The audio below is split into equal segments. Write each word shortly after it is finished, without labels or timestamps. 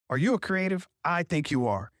Are you a creative? I think you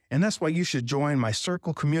are. And that's why you should join my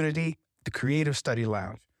circle community, the Creative Study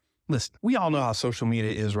Lounge. Listen, we all know how social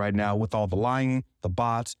media is right now with all the lying, the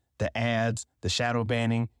bots, the ads, the shadow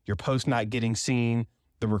banning, your post not getting seen,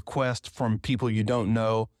 the request from people you don't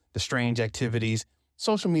know, the strange activities.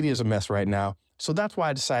 Social media is a mess right now. So that's why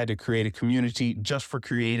I decided to create a community just for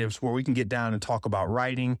creatives where we can get down and talk about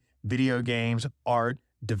writing, video games, art,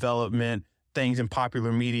 development, things in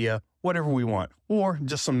popular media, whatever we want, or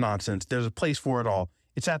just some nonsense. There's a place for it all.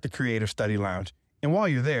 It's at the Creative Study Lounge. And while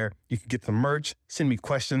you're there, you can get some merch, send me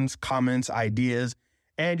questions, comments, ideas,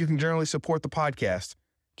 and you can generally support the podcast.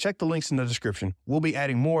 Check the links in the description. We'll be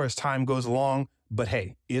adding more as time goes along, but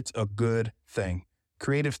hey, it's a good thing.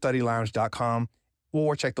 CreativeStudyLounge.com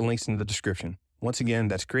or check the links in the description. Once again,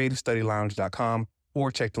 that's CreativeStudyLounge.com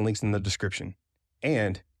or check the links in the description.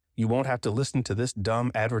 And you won't have to listen to this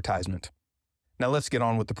dumb advertisement. Now let's get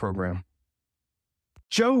on with the program.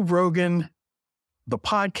 Joe Rogan, the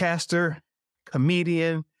podcaster,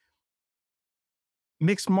 comedian,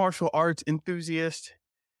 mixed martial arts enthusiast,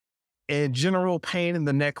 and general pain in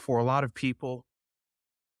the neck for a lot of people,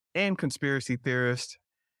 and conspiracy theorist,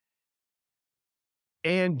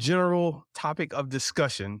 and general topic of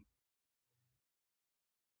discussion,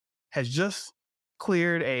 has just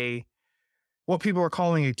cleared what people are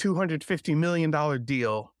calling a $250 million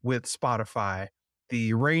deal with Spotify,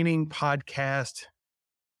 the reigning podcast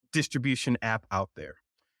distribution app out there.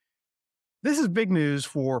 This is big news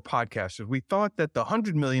for podcasters. We thought that the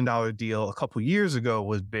 $100 million deal a couple years ago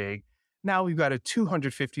was big. Now we've got a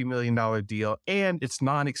 $250 million deal, and it's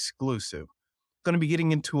non-exclusive. Going to be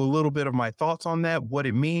getting into a little bit of my thoughts on that, what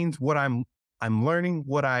it means, what I'm learning,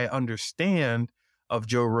 what I understand of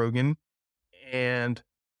Joe Rogan. And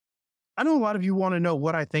I know a lot of you want to know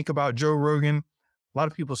what I think about Joe Rogan. A lot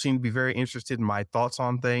of people seem to be very interested in my thoughts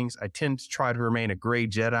on things. I tend to try to remain a gray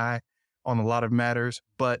Jedi on a lot of matters,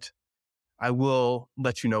 but I will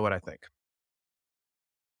let you know what I think.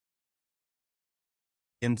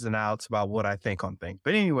 Ins and outs about what I think on things.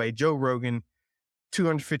 But anyway, Joe Rogan,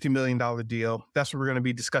 $250 million deal. That's what we're going to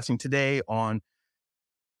be discussing today on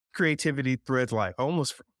Creativity Threads Life. I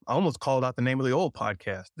almost called out the name of the old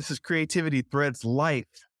podcast. This is Creativity Threads Life.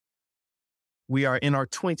 We are in our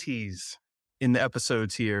 20s in the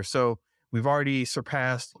episodes here. So we've already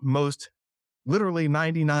surpassed literally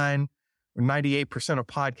 99 or 98% of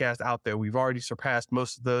podcasts out there. We've already surpassed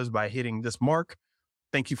most of those by hitting this mark.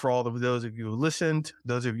 Thank you for all of those of you who listened,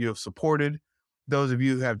 those of you who have supported, those of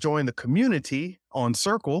you who have joined the community on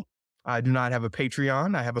Circle. I do not have a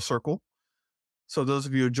Patreon. I have a Circle. So those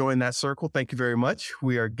of you who joined that Circle, thank you very much.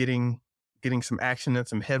 We are getting some action and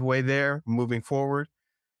some headway there moving forward.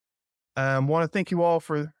 I want to thank you all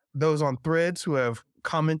for those on Threads who have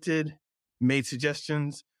commented, made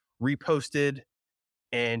suggestions, reposted,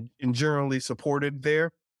 and generally supported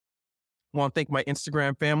there. I want to thank my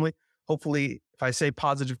Instagram family. Hopefully, if I say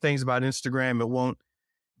positive things about Instagram, it won't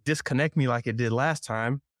disconnect me like it did last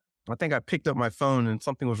time. I think I picked up my phone and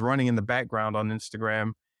something was running in the background on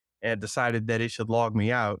Instagram and decided that it should log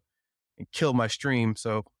me out and kill my stream.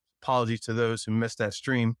 So apologies to those who missed that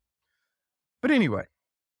stream. But anyway,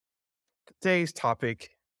 today's topic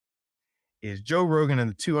is Joe Rogan and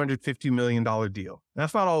the $250 million deal.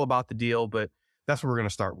 That's not all about the deal, but that's what we're going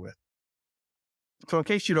to start with. So in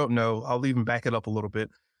case you don't know, I'll even back it up a little bit.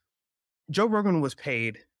 Joe Rogan was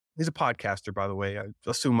paid. He's a podcaster, by the way. I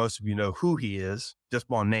assume most of you know who he is, just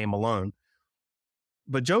on name alone.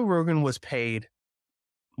 But Joe Rogan was paid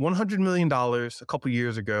 $100 million a couple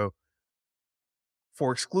years ago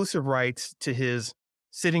for exclusive rights to his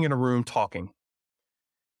sitting in a room talking.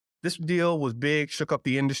 This deal was big, shook up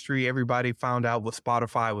the industry. Everybody found out what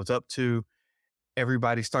Spotify was up to.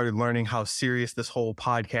 Everybody started learning how serious this whole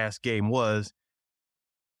podcast game was.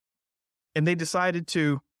 And they decided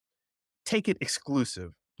to take it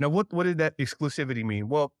exclusive. Now, what did that exclusivity mean?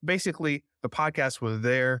 Well, basically, the podcast was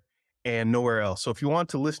there and nowhere else. So if you want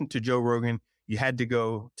to listen to Joe Rogan, you had to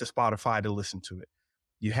go to Spotify to listen to it.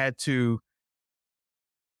 You had to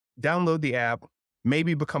download the app,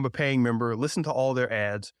 maybe become a paying member, listen to all their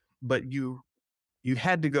ads, but you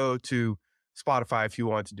had to go to Spotify if you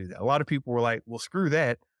wanted to do that. A lot of people were like, well, screw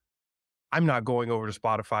that. I'm not going over to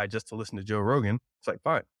Spotify just to listen to Joe Rogan. It's like,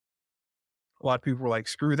 fine. A lot of people were like,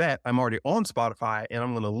 screw that. I'm already on Spotify and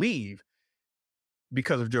I'm going to leave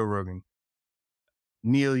because of Joe Rogan.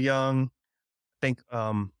 Neil Young, I think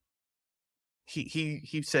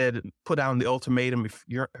he said, put down the ultimatum. If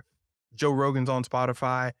Joe Rogan's on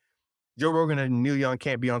Spotify, Joe Rogan and Neil Young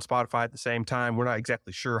can't be on Spotify at the same time. We're not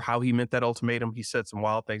exactly sure how he meant that ultimatum. He said some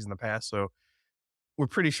wild things in the past. So we're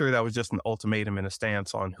pretty sure that was just an ultimatum and a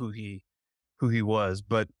stance on who he was.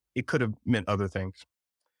 But it could have meant other things.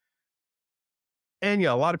 And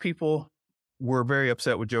yeah, a lot of people were very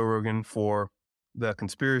upset with Joe Rogan for the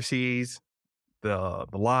conspiracies, the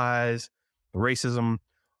lies, the racism,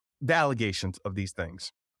 the allegations of these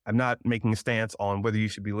things. I'm not making a stance on whether you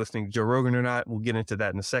should be listening to Joe Rogan or not. We'll get into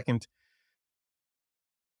that in a second.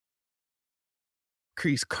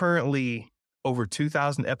 He's currently over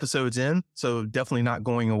 2,000 episodes in, so definitely not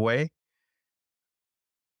going away.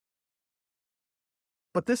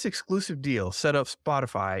 But this exclusive deal set up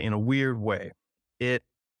Spotify in a weird way.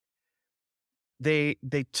 They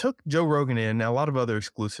took Joe Rogan in, and a lot of other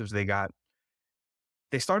exclusives they got.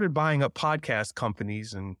 They started buying up podcast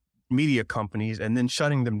companies and media companies and then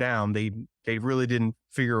shutting them down. They really didn't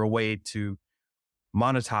figure a way to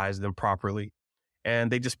monetize them properly.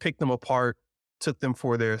 And they just picked them apart, took them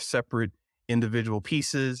for their separate individual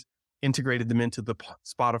pieces, integrated them into the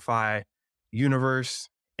Spotify universe,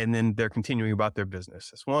 and then they're continuing about their business.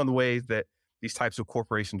 It's one of the ways that these types of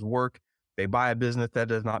corporations work. They buy a business. That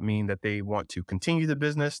does not mean that they want to continue the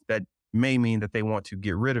business. That may mean that they want to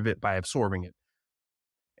get rid of it by absorbing it.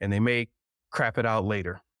 And they may crap it out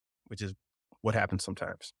later, which is what happens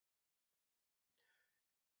sometimes.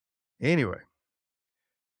 Anyway,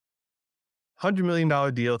 $100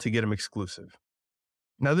 million deal to get him exclusive.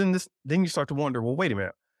 Now, then you start to wonder, well, wait a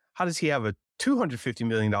minute. How does he have a $250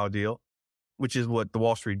 million deal, which is what the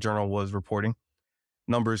Wall Street Journal was reporting?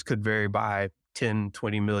 Numbers could vary by 10,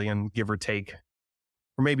 20 million, give or take,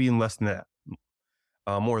 or maybe even less than that,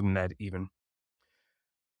 more than that even.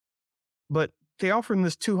 But they offered him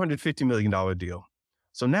this $250 million deal.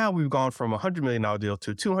 So now we've gone from a $100 million deal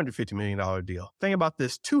to a $250 million deal. Thing about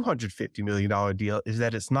this $250 million deal is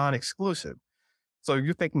that it's non-exclusive. So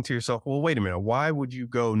you're thinking to yourself, well, wait a minute, why would you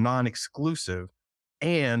go non-exclusive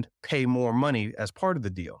and pay more money as part of the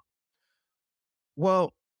deal?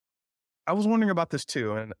 Well, I was wondering about this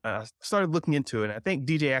too, and I started looking into it. And I think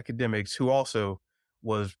DJ Academics, who also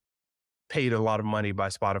was paid a lot of money by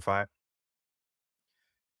Spotify,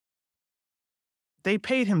 they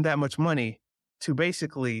paid him that much money to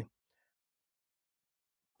basically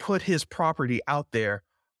put his property out there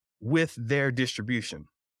with their distribution.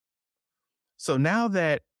 So now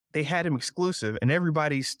that they had him exclusive and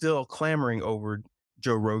everybody's still clamoring over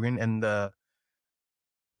Joe Rogan and the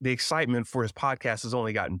excitement for his podcast has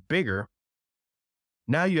only gotten bigger,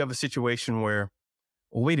 now you have a situation where,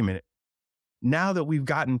 well, wait a minute. Now that we've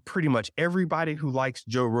gotten pretty much everybody who likes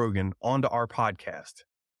Joe Rogan onto our podcast,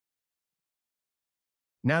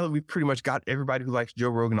 now that we've pretty much got everybody who likes Joe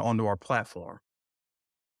Rogan onto our platform,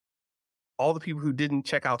 all the people who didn't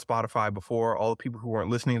check out Spotify before, all the people who weren't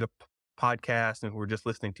listening to podcasts and who were just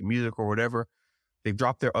listening to music or whatever, they've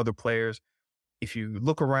dropped their other players. If you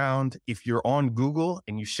look around, if you're on Google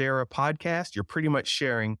and you share a podcast, you're pretty much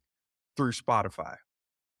sharing through Spotify.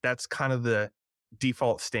 That's kind of the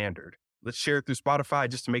default standard. Let's share it through Spotify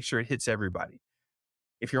just to make sure it hits everybody.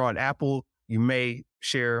 If you're on Apple, you may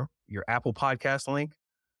share your Apple podcast link.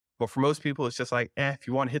 But for most people, it's just like, if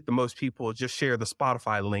you want to hit the most people, just share the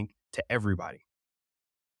Spotify link to everybody.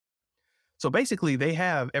 So basically, they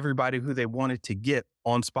have everybody who they wanted to get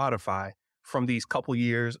on Spotify from these couple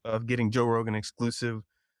years of getting Joe Rogan exclusive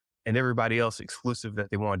and everybody else exclusive that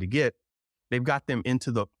they wanted to get. They've got them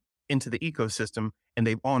into the ecosystem and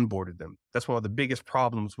they've onboarded them. That's one of the biggest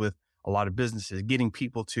problems with a lot of businesses, getting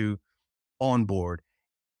people to onboard,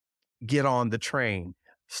 get on the train,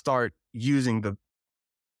 start using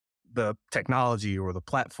the technology or the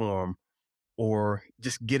platform, or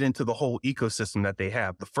just get into the whole ecosystem that they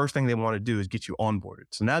have. The first thing they want to do is get you onboarded.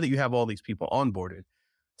 So now that you have all these people onboarded,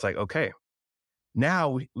 it's like, okay,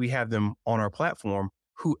 now we have them on our platform.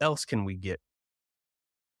 Who else can we get?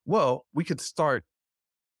 Well, we could start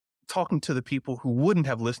talking to the people who wouldn't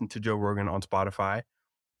have listened to Joe Rogan on Spotify,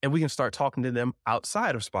 and we can start talking to them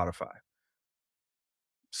outside of Spotify.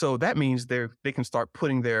 So that means they can start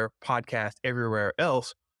putting their podcast everywhere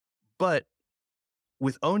else, but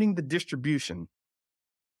with owning the distribution,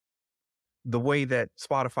 the way that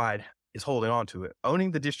Spotify is holding on to it, owning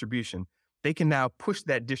the distribution, they can now push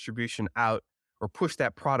that distribution out or push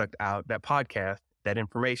that product out, that podcast, that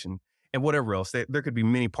information, and whatever else. There could be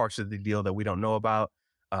many parts of the deal that we don't know about,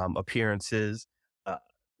 appearances.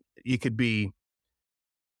 It could be,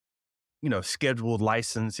 scheduled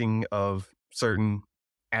licensing of certain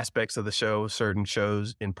aspects of the show, certain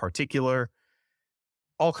shows in particular,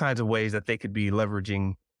 all kinds of ways that they could be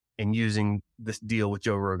leveraging and using this deal with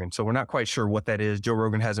Joe Rogan. So we're not quite sure what that is. Joe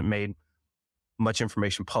Rogan hasn't made much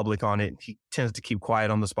information public on it. He tends to keep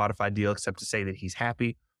quiet on the Spotify deal, except to say that he's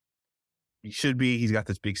happy. He should be. He's got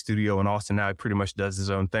this big studio in Austin now. He pretty much does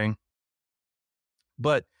his own thing.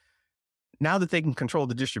 But Now that they can control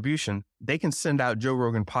the distribution, they can send out Joe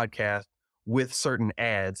Rogan podcast with certain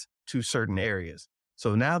ads to certain areas.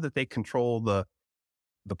 So now that they control the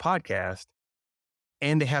podcast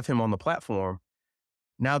and they have him on the platform,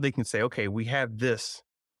 now they can say, okay, we have this.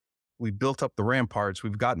 We built up the ramparts.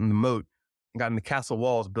 We've gotten the moat, gotten the castle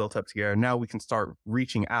walls built up together. Now we can start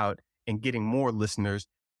reaching out and getting more listeners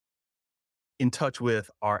in touch with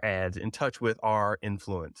our ads, in touch with our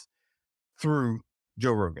influence through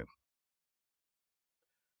Joe Rogan.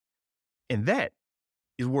 And that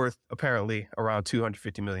is worth apparently around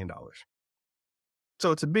 $250 million.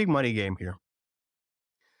 So it's a big money game here.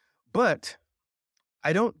 But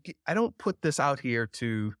I don't put this out here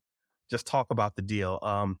to just talk about the deal.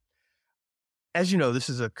 As you know, this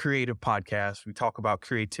is a creative podcast. We talk about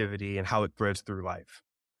creativity and how it threads through life.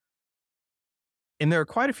 And there are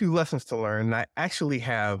quite a few lessons to learn. And I actually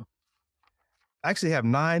have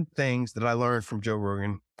 9 things that I learned from Joe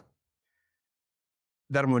Rogan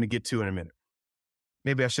that I'm going to get to in a minute.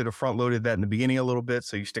 Maybe I should have front loaded that in the beginning a little bit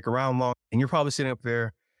so you stick around long. And you're probably sitting up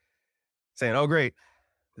there saying, oh, great,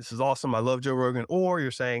 this is awesome. I love Joe Rogan. Or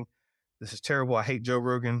you're saying, this is terrible. I hate Joe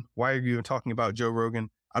Rogan. Why are you even talking about Joe Rogan?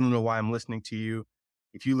 I don't know why I'm listening to you.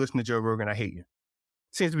 If you listen to Joe Rogan, I hate you.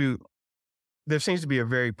 There seems to be a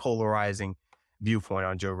very polarizing viewpoint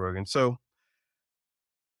on Joe Rogan. So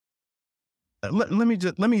let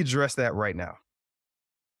me address that right now.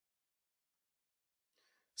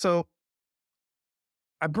 So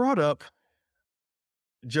I brought up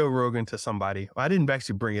Joe Rogan to somebody. I didn't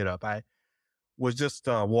actually bring it up. I was just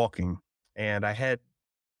walking and I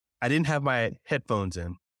didn't have my headphones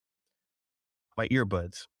in, my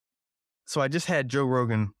earbuds. So I just had Joe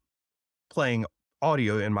Rogan playing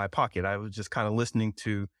audio in my pocket. I was just kind of listening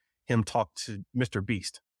to him talk to Mr.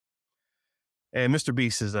 Beast. And Mr.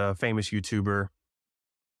 Beast is a famous YouTuber,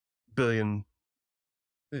 billion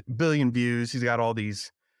views. He's got all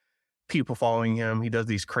these people following him. He does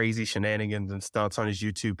these crazy shenanigans and stunts on his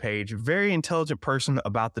YouTube page. Very intelligent person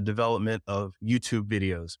about the development of YouTube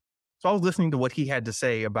videos. So I was listening to what he had to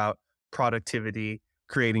say about productivity,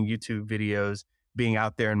 creating YouTube videos, being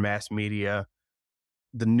out there in mass media,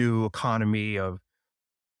 the new economy of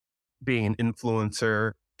being an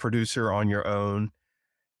influencer, producer on your own,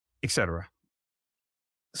 etc.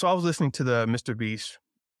 So I was listening to the Mr. Beast,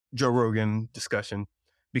 Joe Rogan discussion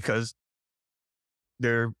because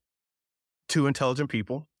they're 2 intelligent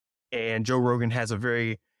people, and Joe Rogan has a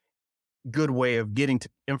very good way of getting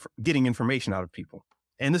information out of people.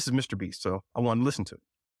 And this is Mr. Beast, so I wanted to listen to it.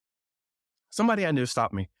 Somebody I knew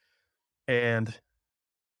stopped me, and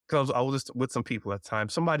because I was just with some people at the time,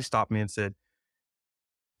 somebody stopped me and said,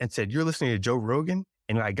 "You're listening to Joe Rogan?"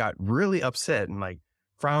 And I got really upset and like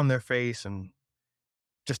frowned their face and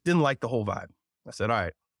just didn't like the whole vibe. I said, "All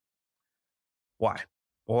right, why?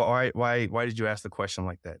 Well, why did you ask the question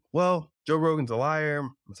like that?" Well, Joe Rogan's a liar,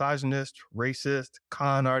 misogynist, racist,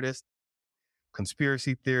 con artist,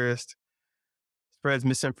 conspiracy theorist, spreads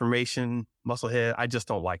misinformation, musclehead. I just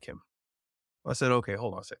don't like him. I said, okay,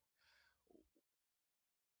 hold on a second.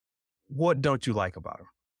 What don't you like about him?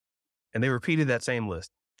 And they repeated that same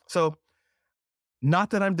list. So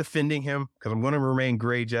not that I'm defending him, because I'm going to remain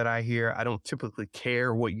gray Jedi here. I don't typically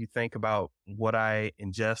care what you think about what I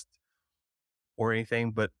ingest or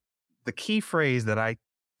anything. But the key phrase that I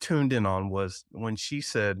tuned in on was when she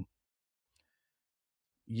said,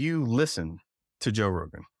 you listen to Joe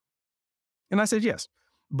Rogan. And I said, yes.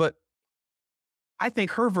 But I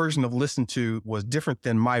think her version of listen to was different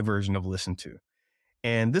than my version of listen to.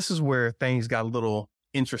 And this is where things got a little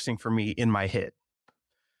interesting for me in my head.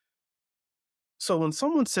 So when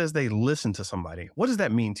someone says they listen to somebody, what does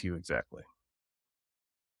that mean to you exactly?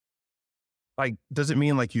 Like, does it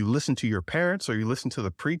mean like you listen to your parents or you listen to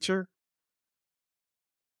the preacher?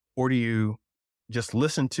 Or do you just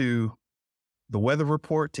listen to the weather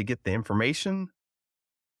report to get the information?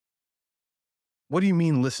 What do you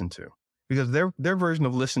mean listen to? Because their version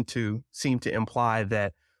of listen to seemed to imply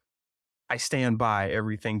that I stand by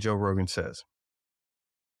everything Joe Rogan says.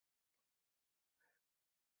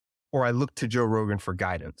 Or I look to Joe Rogan for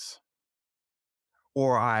guidance.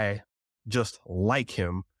 Or I just like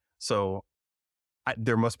him, so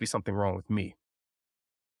there must be something wrong with me.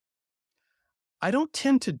 I don't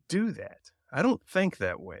tend to do that. I don't think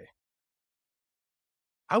that way.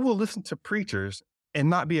 I will listen to preachers and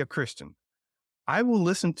not be a Christian. I will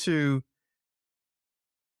listen to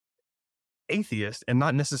atheists and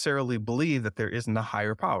not necessarily believe that there isn't a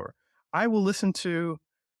higher power. I will listen to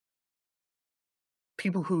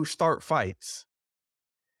people who start fights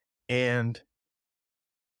and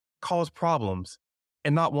cause problems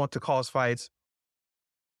and not want to cause fights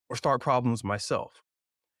or start problems myself.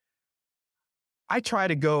 I try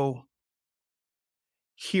to go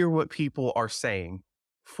hear what people are saying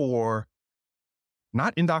for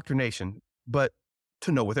not indoctrination, but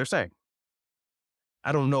to know what they're saying.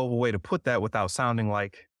 I don't know a way to put that without sounding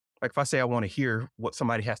like if I say I want to hear what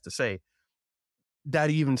somebody has to say, that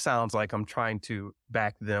even sounds like I'm trying to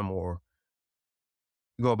back them or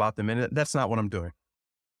go about them. And that's not what I'm doing.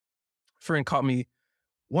 Friend caught me,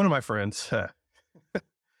 one of my friends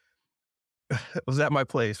was at my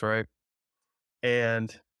place, right?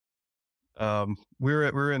 And we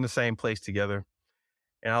were in the same place together.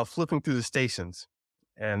 And I was flipping through the stations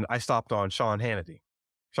and I stopped on Sean Hannity.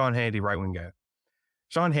 Sean Hannity, right wing guy.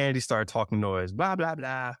 Sean Hannity started talking noise, blah, blah,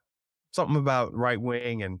 blah. Something about right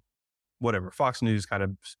wing and whatever. Fox News kind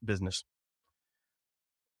of business.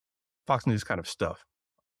 Fox News kind of stuff.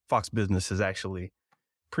 Fox Business is actually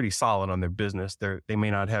pretty solid on their business. They may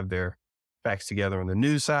not have their facts together on the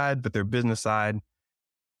news side, but their business side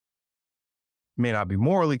may not be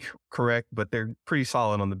morally correct, but they're pretty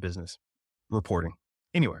solid on the business reporting.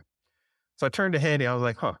 Anyway, so I turned to Hannity. I was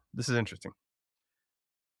like, this is interesting.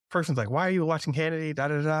 Person's like, why are you watching Hannity? Da,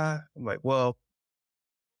 da, da. I'm like, well,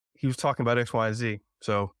 he was talking about X, Y, and Z.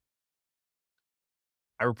 So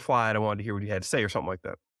I replied, I wanted to hear what he had to say or something like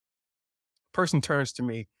that. Person turns to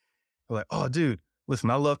me, like, oh, dude, listen,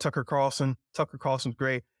 I love Tucker Carlson. Tucker Carlson's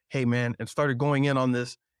great. Hey, man, and started going in on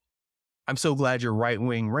this. I'm so glad you're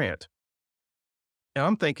right-wing rant. And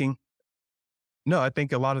I'm thinking, no, I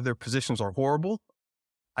think a lot of their positions are horrible.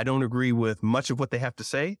 I don't agree with much of what they have to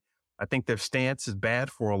say. I think their stance is bad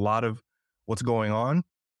for a lot of what's going on.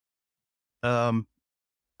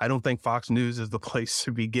 I don't think Fox News is the place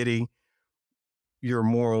to be getting your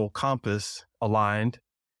moral compass aligned.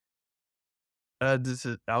 I'm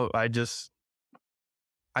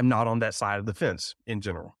not on that side of the fence in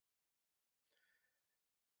general.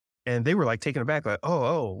 And they were like taken aback, like,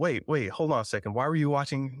 wait, hold on a second. Why were you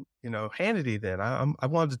watching, Hannity then? I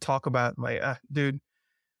wanted to talk about dude,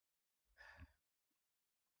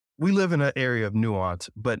 we live in an area of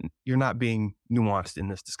nuance, but you're not being nuanced in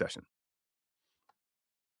this discussion.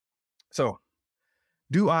 So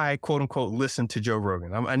do I, quote unquote, listen to Joe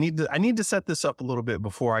Rogan? I need to set this up a little bit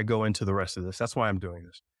before I go into the rest of this. That's why I'm doing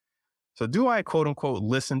this. So do I, quote unquote,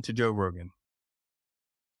 listen to Joe Rogan?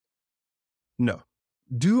 No.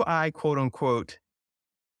 Do I, quote unquote,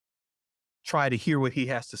 try to hear what he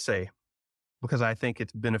has to say because I think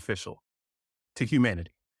it's beneficial to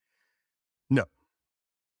humanity? No.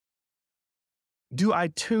 Do I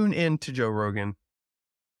tune in to Joe Rogan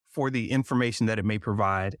for the information that it may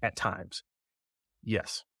provide at times?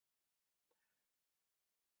 Yes.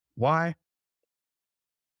 Why?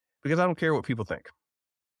 Because I don't care what people think.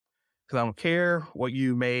 Because I don't care what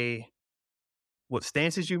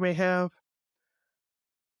stances you may have.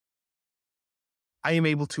 I am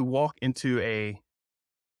able to walk into an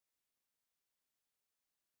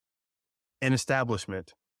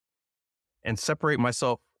establishment and separate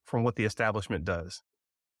myself from what the establishment does.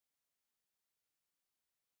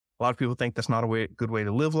 A lot of people think that's not a good way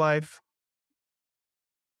to live life.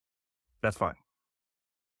 That's fine.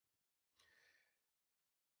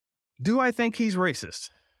 Do I think he's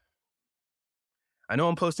racist? I know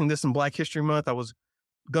I'm posting this in Black History Month. I was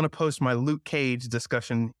going to post my Luke Cage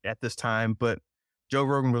discussion at this time, but Joe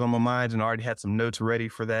Rogan was on my mind and I already had some notes ready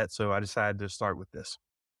for that, so I decided to start with this.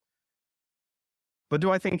 But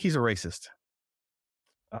do I think he's a racist?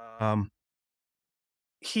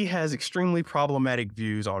 He has extremely problematic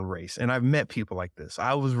views on race, and I've met people like this.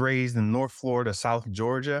 I was raised in North Florida, South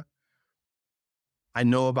Georgia. I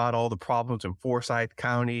know about all the problems in Forsyth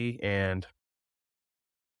County, and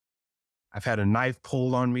I've had a knife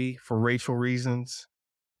pulled on me for racial reasons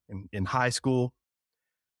in high school.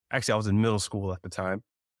 Actually, I was in middle school at the time.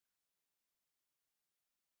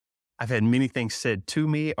 I've had many things said to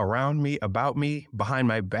me, around me, about me, behind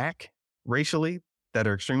my back, racially, that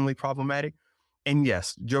are extremely problematic. And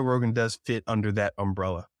yes, Joe Rogan does fit under that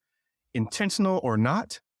umbrella. Intentional or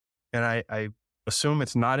not, and I assume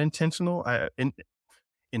it's not intentional.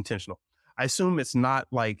 Intentional. I assume it's not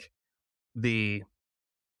like the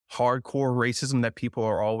hardcore racism that people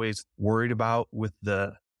are always worried about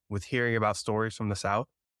with hearing about stories from the South.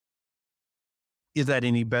 Is that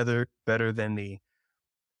any better than the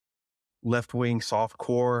left-wing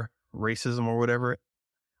soft-core racism or whatever?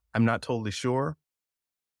 I'm not totally sure.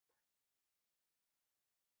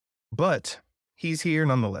 But he's here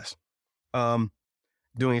nonetheless,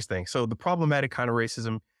 doing his thing. So the problematic kind of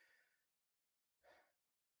racism,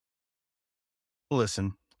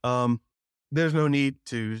 listen, there's no need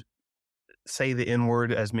to say the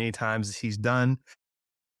N-word as many times as he's done.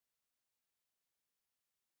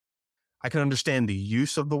 I can understand the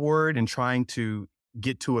use of the word and trying to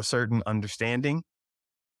get to a certain understanding,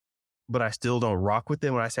 but I still don't rock with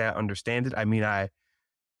it. When I say I understand it, I mean, I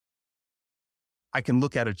can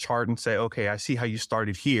look at a chart and say, okay, I see how you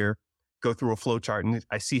started here, go through a flow chart, and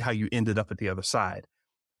I see how you ended up at the other side.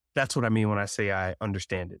 That's what I mean when I say I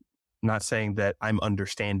understand it. I'm not saying that I'm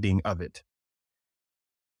understanding of it.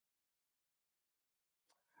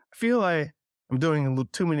 I feel like I'm doing a little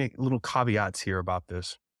too many little caveats here about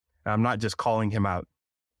this. I'm not just calling him out,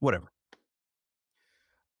 whatever.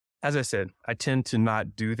 As I said, I tend to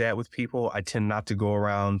not do that with people. I tend not to go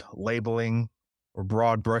around labeling or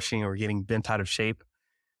broad brushing or getting bent out of shape.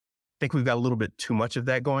 I think we've got a little bit too much of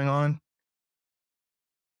that going on.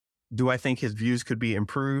 Do I think his views could be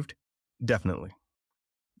improved? Definitely.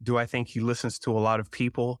 Do I think he listens to a lot of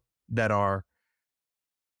people that are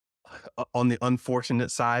on the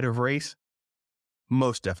unfortunate side of race?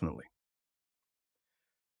 Most definitely.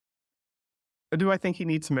 Do I think he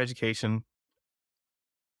needs some education?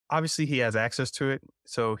 Obviously, he has access to it,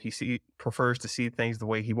 so prefers to see things the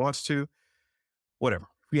way he wants to. Whatever.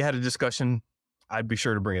 If we had a discussion, I'd be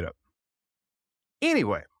sure to bring it up.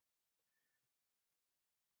 Anyway,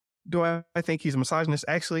 do I think he's a misogynist?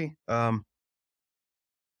 Actually, I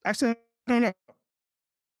don't know.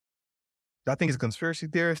 Do I think he's a conspiracy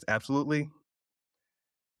theorist? Absolutely.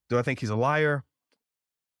 Do I think he's a liar?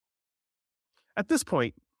 At this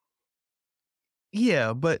point,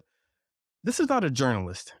 yeah, but this is not a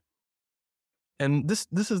journalist. And this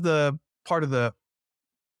is the part of the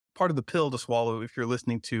pill to swallow if you're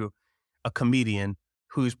listening to a comedian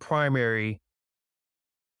whose primary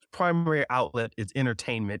outlet is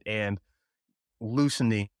entertainment and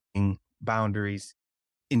loosening boundaries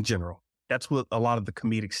in general. That's what a lot of the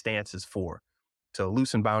comedic stance is for, to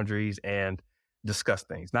loosen boundaries and discuss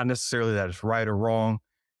things. Not necessarily that it's right or wrong.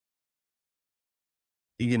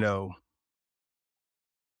 You know,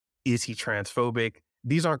 is he transphobic?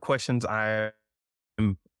 These aren't questions I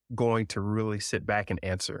am going to really sit back and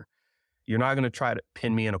answer. You're not going to try to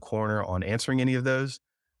pin me in a corner on answering any of those.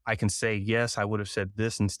 I can say, yes, I would have said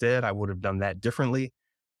this instead. I would have done that differently.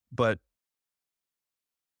 But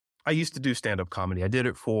I used to do stand-up comedy. I did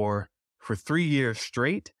it for 3 years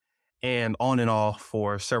straight and on and off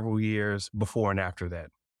for several years before and after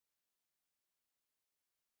that.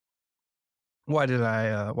 Why did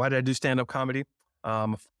I do stand-up comedy?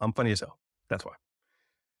 I'm funny as hell. That's why.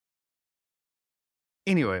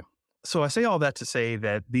 Anyway, so I say all that to say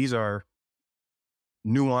that these are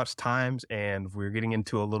nuanced times and we're getting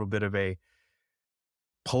into a little bit of a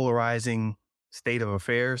polarizing state of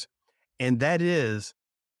affairs. And that is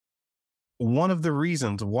one of the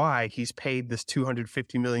reasons why he's paid this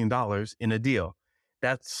 $250 million in a deal.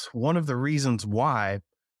 That's one of the reasons why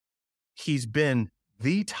he's been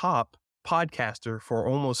the top podcaster for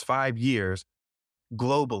almost 5 years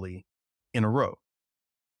globally in a row.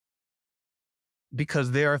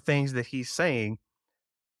 Because there are things that he's saying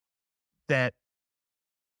that,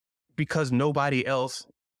 because nobody else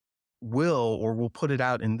will put it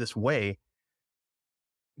out in this way,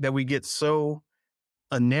 that we get so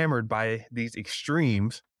enamored by these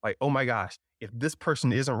extremes. Like, oh my gosh, if this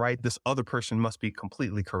person isn't right, this other person must be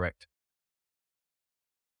completely correct.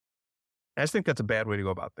 I just think that's a bad way to go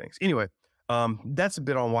about things. Anyway, that's a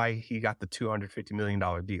bit on why he got the $250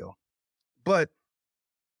 million deal. But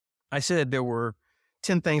I said there were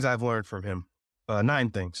 10 things I've learned from him. 9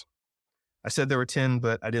 things. I said there were 10,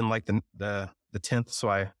 but I didn't like the 10th, so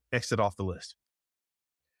I exited off the list.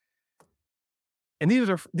 And these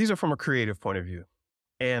are from a creative point of view.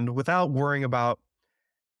 And without worrying about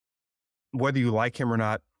whether you like him or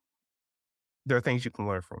not, there are things you can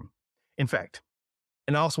learn from him. In fact,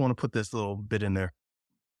 and I also want to put this little bit in there.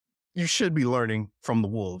 You should be learning from the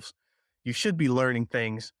wolves. You should be learning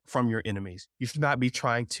things from your enemies. You should not be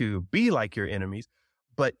trying to be like your enemies.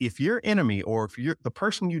 But if your enemy, or if you're the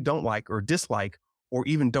person you don't like or dislike or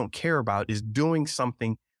even don't care about, is doing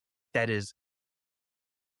something that is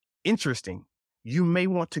interesting, you may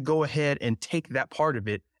want to go ahead and take that part of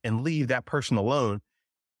it and leave that person alone.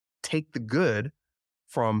 Take the good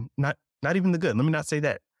from not even the good. Let me not say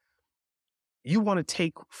that. You want to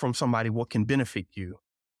take from somebody what can benefit you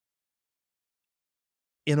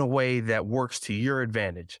in a way that works to your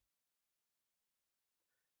advantage.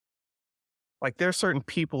 Like, there are certain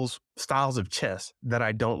people's styles of chess that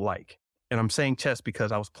I don't like. And I'm saying chess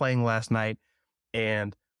because I was playing last night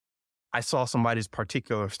and I saw somebody's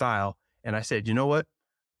particular style and I said, you know what?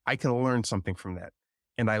 I can learn something from that.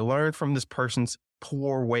 And I learned from this person's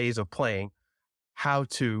poor ways of playing how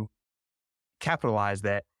to capitalize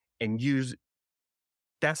that and use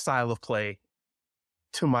that style of play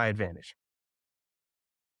to my advantage.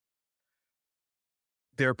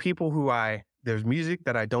 there are people there's music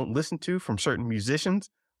that I don't listen to from certain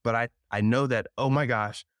musicians, but I know that, oh my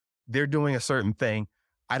gosh, they're doing a certain thing.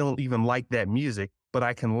 I don't even like that music, but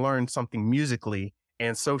I can learn something musically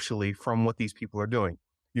and socially from what these people are doing.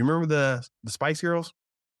 You remember the Spice Girls?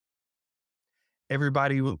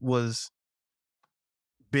 Everybody was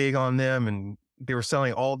big on them, and they were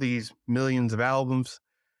selling all these millions of albums,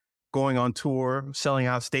 going on tour, selling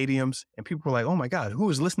out stadiums, and people were like, "Oh my God, who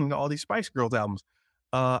is listening to all these Spice Girls albums?"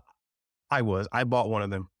 Uh, I bought one of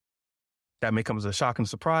them. That may come as a shocking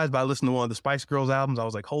surprise, but I listened to one of the Spice Girls albums. I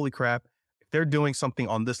was like, "Holy crap! If they're doing something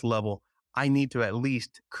on this level, I need to at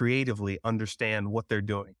least creatively understand what they're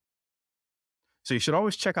doing." So you should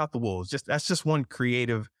always check out the Wolves. That's just a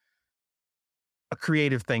creative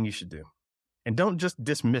thing you should do. And don't just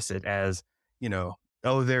dismiss it as,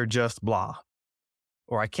 oh, they're just blah,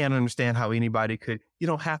 or I can't understand how anybody could. You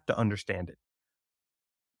don't have to understand it.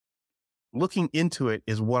 Looking into it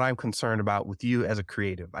is what I'm concerned about with you as a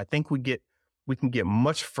creative. I think we can get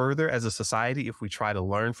much further as a society if we try to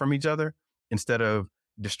learn from each other instead of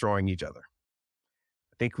destroying each other.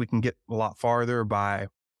 I think we can get a lot farther by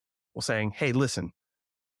saying, hey, listen,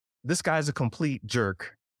 this guy's a complete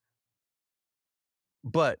jerk,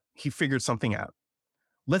 but he figured something out.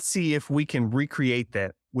 Let's see if we can recreate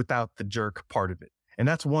that without the jerk part of it. And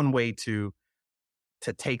that's one way to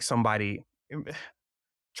take somebody.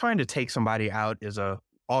 Trying to take somebody out is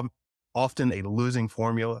often a losing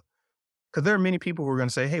formula, because there are many people who are going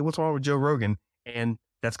to say, hey, what's wrong with Joe Rogan? And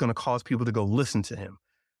that's going to cause people to go listen to him.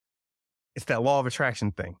 It's that law of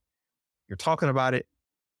attraction thing. You're talking about it,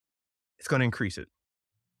 it's going to increase it.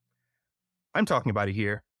 I'm talking about it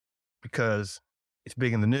here because it's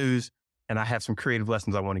big in the news and I have some creative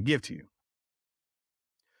lessons I want to give to you.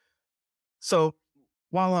 So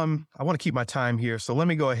while I want to keep my time here, so let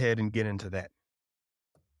me go ahead and get into that.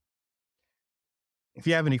 If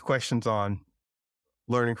you have any questions on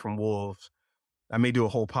learning from wolves, I may do a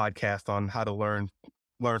whole podcast on how to learn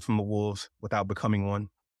from the wolves without becoming one. I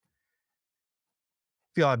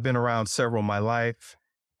feel I've been around several in my life,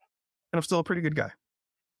 and I'm still a pretty good guy.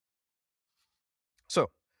 So,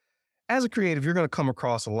 as a creative, you're going to come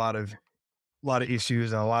across a lot of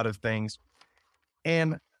issues and a lot of things.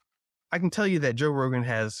 And I can tell you that Joe Rogan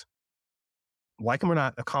has, like him or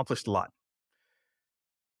not, accomplished a lot.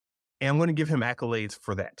 And I'm going to give him accolades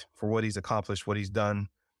for that, for what he's accomplished, what he's done,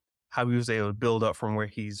 how he was able to build up from where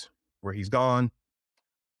he's gone.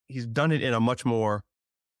 He's done it in a much more,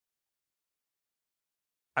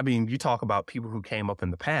 you talk about people who came up in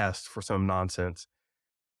the past for some nonsense.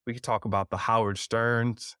 We could talk about the Howard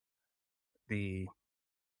Sterns, the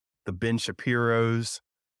Ben Shapiros,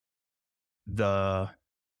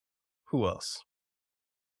 who else?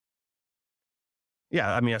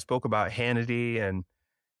 Yeah, I spoke about Hannity and,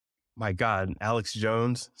 my God, Alex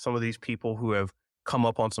Jones, some of these people who have come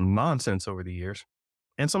up on some nonsense over the years,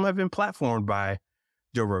 and some have been platformed by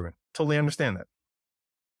Joe Rogan. Totally understand that.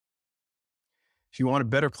 If you want a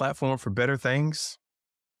better platform for better things,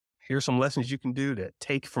 here's some lessons you can do to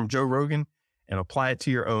take from Joe Rogan and apply it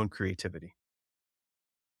to your own creativity.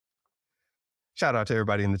 Shout out to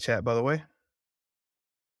everybody in the chat, by the way.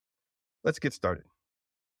 Let's get started.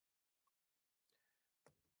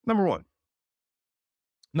 Number one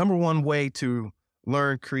way to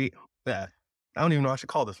learn, I don't even know what I should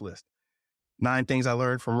call this list. 9 things I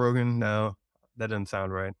learned from Rogan. No, that doesn't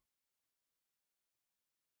sound right.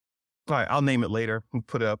 All right, I'll name it later and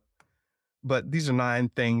put it up. But these are 9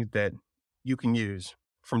 things that you can use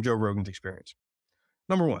from Joe Rogan's experience.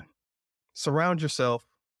 Number 1, surround yourself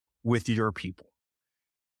with your people.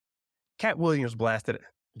 Cat Williams blasted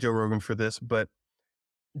Joe Rogan for this, but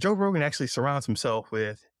Joe Rogan actually surrounds himself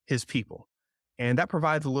with his people. And that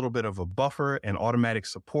provides a little bit of a buffer, an automatic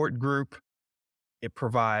support group. It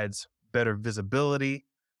provides better visibility.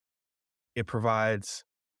 It provides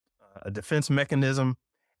a defense mechanism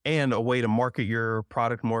and a way to market your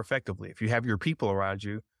product more effectively. If you have your people around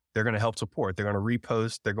you, they're going to help support. They're going to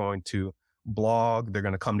repost. They're going to blog. They're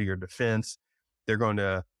going to come to your defense.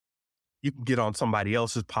 You can get on somebody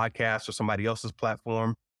else's podcast or somebody else's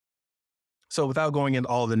platform. So without going into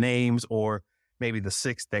all the names or maybe the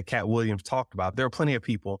 6 that Cat Williams talked about, there are plenty of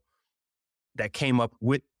people that came up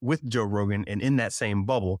with Joe Rogan and in that same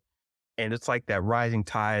bubble. And it's like that rising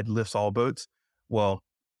tide lifts all boats. Well,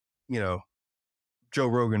 Joe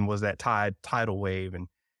Rogan was that tidal wave, and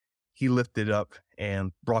he lifted up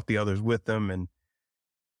and brought the others with them. And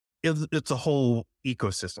it's a whole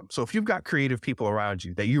ecosystem. So if you've got creative people around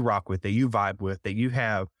you that you rock with, that you vibe with, that you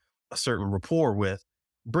have a certain rapport with,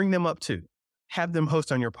 bring them up too. Have them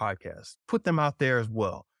host on your podcast. Put them out there as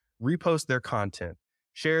well. Repost their content.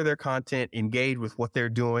 share their content, engage with what they're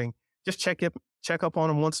doing. Just check up on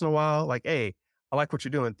them once in a while. Like, hey, I like what you're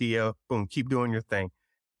doing, Theo. Boom, keep doing your thing.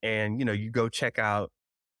 And, you go check out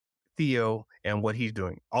Theo and what he's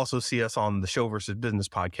doing. Also see us on the Show versus Business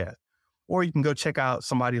podcast. Or you can go check out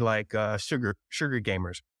somebody like Sugar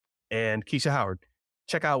Gamers and Keisha Howard.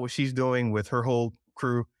 Check out what she's doing with her whole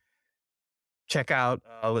crew. Check out,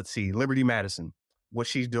 Liberty Madison, what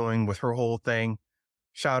she's doing with her whole thing.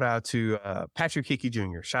 Shout out to Patrick Hickey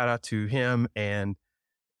Jr. Shout out to him and,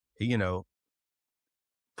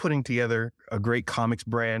 putting together a great comics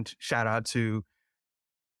brand. Shout out to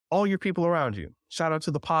all your people around you. Shout out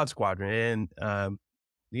to the Pod Squadron and,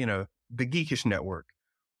 the Geekish Network.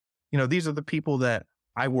 These are the people that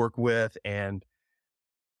I work with and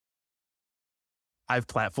I've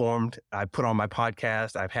platformed, I put on my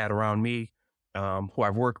podcast, I've had around me, who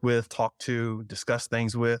I've worked with, talked to, discussed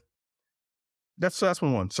things with. That's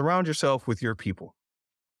one. Surround yourself with your people.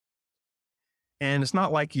 And it's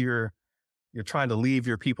not like you're trying to leave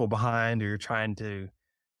your people behind or you're trying to,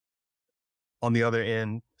 on the other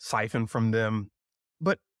end, siphon from them.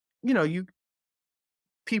 But,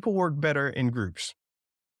 people work better in groups.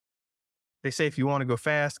 They say if you want to go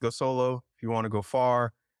fast, go solo. If you want to go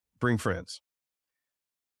far, bring friends.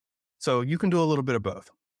 So you can do a little bit of both.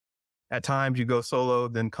 At times you go solo,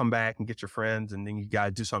 then come back and get your friends, and then you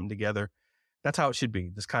guys do something together. That's how it should be,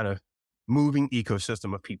 this kind of moving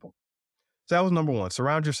ecosystem of people. So that was number one,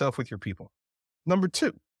 surround yourself with your people. Number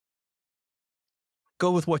two, go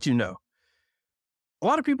with what you know. A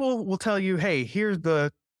lot of people will tell you, hey, here's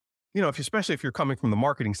the, especially if you're coming from the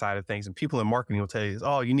marketing side of things, and people in marketing will tell you,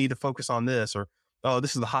 oh, you need to focus on this, or, oh,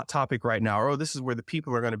 this is the hot topic right now, or, oh, this is where the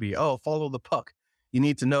people are going to be. Oh, follow the puck. You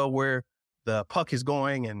need to know where the puck is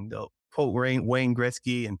going and quote Wayne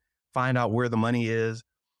Gretzky and find out where the money is.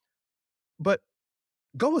 But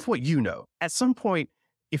go with what you know. At some point,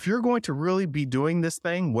 if you're going to really be doing this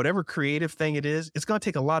thing, whatever creative thing it is, it's going to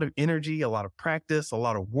take a lot of energy, a lot of practice, a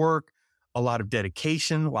lot of work, a lot of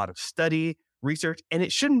dedication, a lot of study, research, and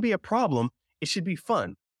it shouldn't be a problem. It should be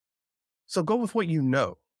fun. So go with what you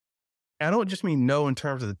know. And I don't just mean know in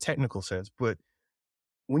terms of the technical sense, but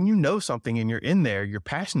when you know something and you're in there, you're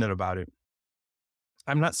passionate about it.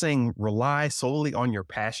 I'm not saying rely solely on your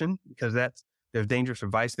passion, because there's dangerous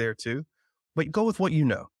advice there too, but go with what you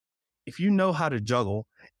know. If you know how to juggle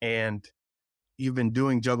and you've been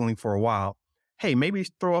doing juggling for a while, hey, maybe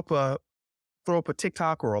throw up a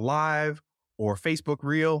TikTok or a live or a Facebook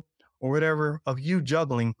reel or whatever of you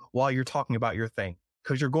juggling while you're talking about your thing,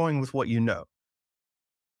 because you're going with what you know.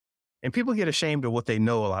 And people get ashamed of what they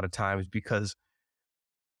know a lot of times because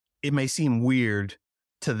it may seem weird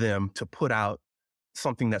to them to put out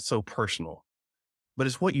something that's so personal, but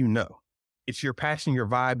it's what you know. It's your passion, your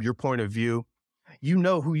vibe, your point of view. You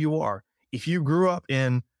know who you are. If you grew up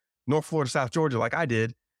in North Florida, South Georgia, like I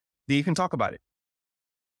did, then you can talk about it.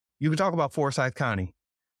 You can talk about Forsyth County.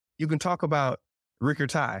 You can talk about Ricker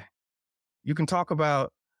Ty. You can talk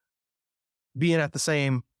about being at the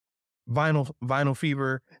same vinyl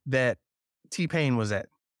fever that T-Pain was at.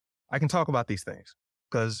 I can talk about these things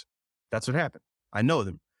because that's what happened. I know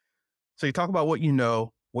them. So you talk about what you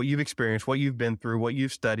know, what you've experienced, what you've been through, what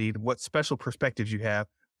you've studied, what special perspectives you have.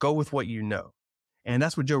 Go with what you know. And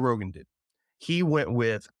that's what Joe Rogan did. He went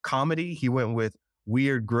with comedy. He went with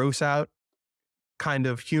weird, gross out kind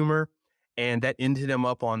of humor. And that ended him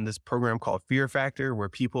up on this program called Fear Factor, where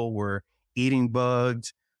people were eating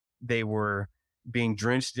bugs. They were being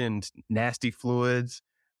drenched in nasty fluids.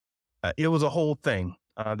 It was a whole thing.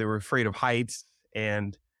 They were afraid of heights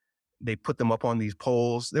and they put them up on these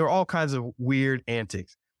poles. There were all kinds of weird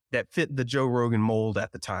antics that fit the Joe Rogan mold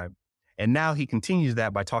at the time. And now he continues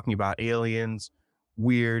that by talking about aliens,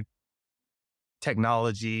 weird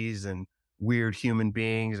technologies, and weird human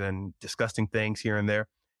beings and disgusting things here and there.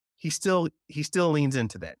 He still leans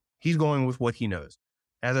into that. He's going with what he knows.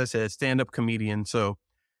 As I said, stand-up comedian. So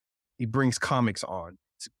he brings comics on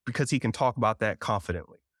because he can talk about that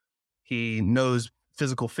confidently. He knows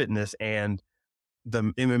physical fitness and the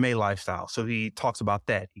MMA lifestyle. So he talks about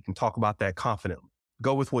that. He can talk about that confidently.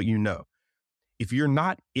 Go with what you know. If you're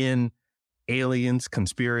not in aliens,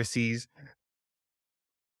 conspiracies,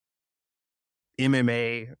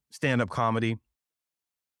 MMA, stand-up comedy,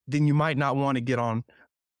 then you might not want to get on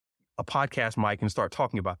a podcast mic and start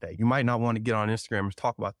talking about that. You might not want to get on Instagram and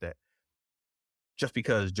talk about that. Just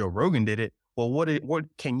because Joe Rogan did it, well,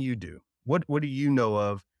 what can you do? What do you know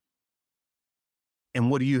of? And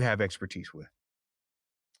what do you have expertise with?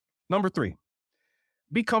 Number 3,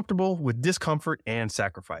 be comfortable with discomfort and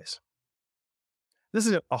sacrifice. This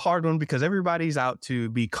is a hard one because everybody's out to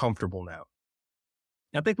be comfortable now.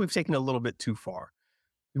 I think we've taken it a little bit too far.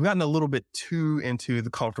 we've gotten a little bit too into the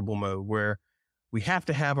comfortable mode where we have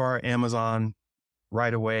to have our Amazon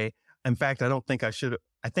right away. In fact, I don't think I should.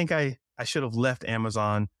 I think I should have left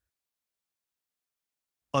Amazon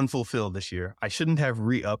unfulfilled this year. I shouldn't have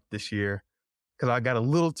re-upped this year because I got a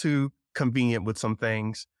little too convenient with some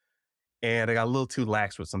things and I got a little too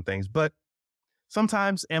lax with some things. But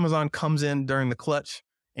sometimes Amazon comes in during the clutch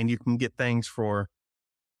and you can get things for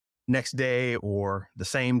next day or the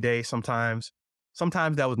same day sometimes.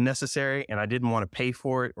 Sometimes that was necessary and I didn't want to pay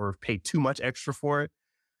for it or pay too much extra for it.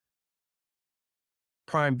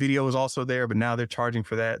 Prime Video is also there, but now they're charging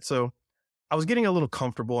for that. So I was getting a little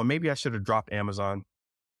comfortable and maybe I should have dropped Amazon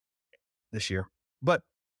this year, but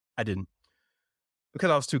I didn't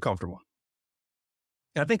because I was too comfortable.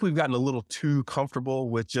 And I think we've gotten a little too comfortable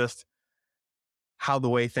with just how the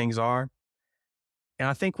way things are. And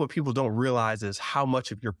I think what people don't realize is how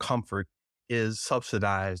much of your comfort is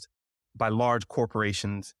subsidized by large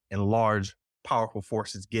corporations and large, powerful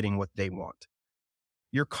forces getting what they want.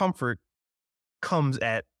 Your comfort comes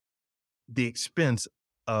at the expense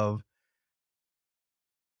of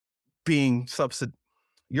being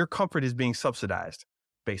your comfort is being subsidized,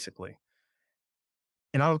 basically.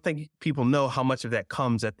 And I don't think people know how much of that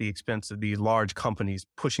comes at the expense of these large companies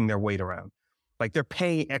pushing their weight around. Like they're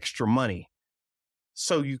paying extra money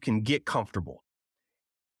so you can get comfortable.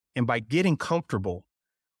 And by getting comfortable,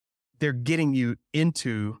 they're getting you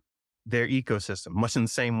into their ecosystem, much in the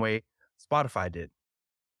same way Spotify did.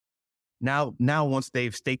 Now, once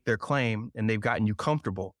they've staked their claim and they've gotten you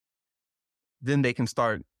comfortable, then they can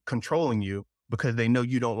start controlling you because they know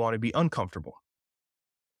you don't want to be uncomfortable.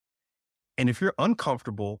 And if you're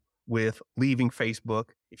uncomfortable with leaving Facebook,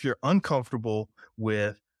 if you're uncomfortable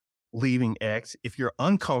with leaving X, if you're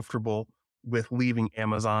uncomfortable with leaving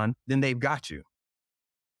Amazon, then they've got you.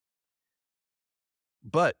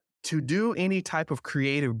 But to do any type of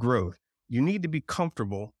creative growth, you need to be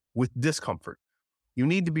comfortable with discomfort. You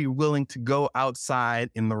need to be willing to go outside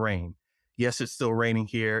in the rain. Yes, it's still raining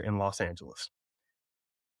here in Los Angeles.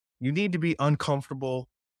 You need to be uncomfortable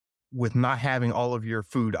with not having all of your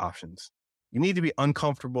food options. You need to be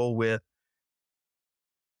uncomfortable with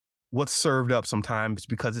what's served up sometimes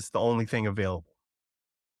because it's the only thing available.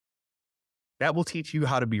 That will teach you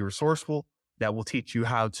how to be resourceful. That will teach you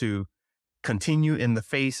how to continue in the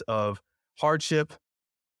face of hardship.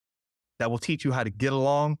 That will teach you how to get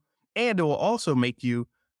along. And it will also make you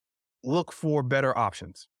look for better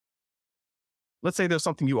options. Let's say there's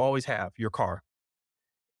something you always have, your car.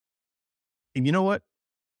 And you know what?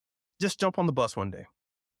 Just jump on the bus one day.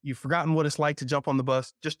 You've forgotten what it's like to jump on the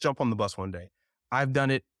bus. Just jump on the bus one day. I've done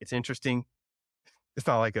it. It's interesting. It's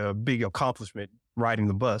not like a big accomplishment riding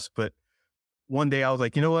the bus, but one day I was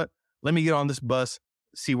like, you know what? Let me get on this bus,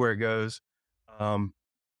 see where it goes,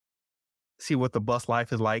 see what the bus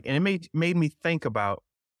life is like. And it made me think about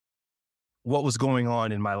what was going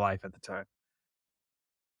on in my life at the time.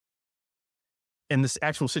 And this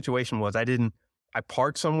actual situation was I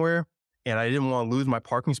parked somewhere and I didn't want to lose my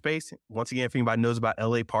parking space. Once again, if anybody knows about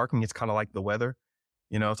LA parking, it's kind of like the weather.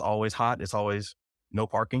 You know, it's always hot. It's always no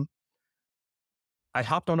parking. I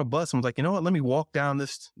hopped on a bus and was like, you know what? Let me walk down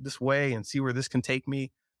this way and see where this can take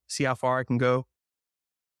me, see how far I can go.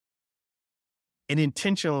 And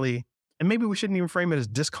intentionally, and maybe we shouldn't even frame it as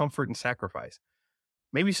discomfort and sacrifice.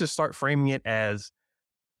 Maybe you should start framing it as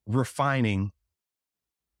refining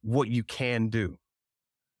what you can do,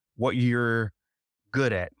 what you're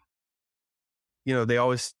good at. You know, they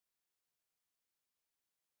always,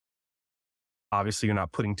 obviously you're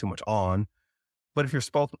not putting too much on, but if you're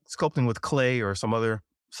sculpting with clay or some other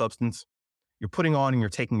substance, you're putting on and you're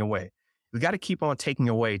taking away. We got to keep on taking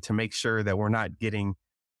away to make sure that we're not getting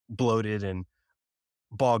bloated and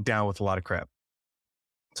bogged down with a lot of crap.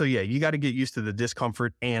 So yeah, you got to get used to the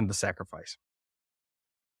discomfort and the sacrifice.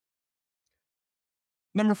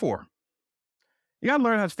 Number 4, you got to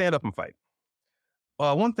learn how to stand up and fight.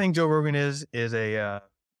 One thing Joe Rogan is a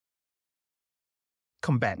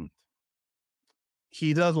combatant.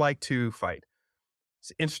 He does like to fight.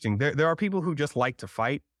 It's interesting. There are people who just like to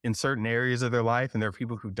fight in certain areas of their life, and there are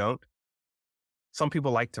people who don't. Some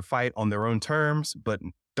people like to fight on their own terms, but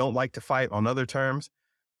don't like to fight on other terms.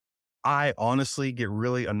 I honestly get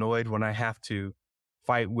really annoyed when I have to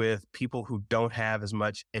fight with people who don't have as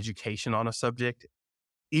much education on a subject,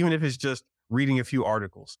 even if it's just reading a few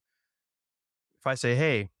articles. If I say,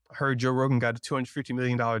 hey, I heard Joe Rogan got a $250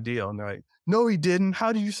 million deal, and they're like, no, he didn't.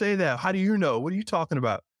 How did you say that? How do you know? What are you talking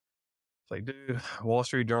about? It's like, dude, Wall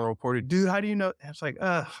Street Journal reported, dude, how do you know? It's like,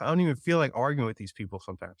 I don't even feel like arguing with these people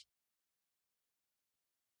sometimes.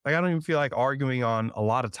 Like, I don't even feel like arguing on a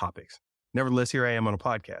lot of topics. Nevertheless, here I am on a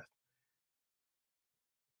podcast.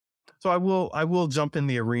 So I will jump in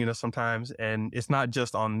the arena sometimes, and it's not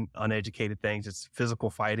just on uneducated things. It's physical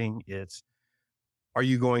fighting. It's are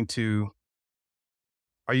you going to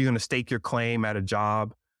are you going to stake your claim at a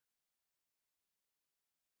job?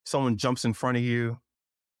 Someone jumps in front of you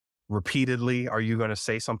repeatedly. Are you going to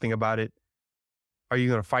say something about it? Are you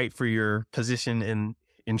going to fight for your position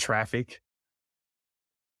in traffic?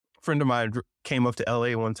 A friend of mine came up to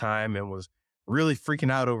LA one time and was really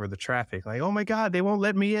freaking out over the traffic. Like, oh my God, they won't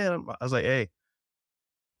let me in. I was like, hey,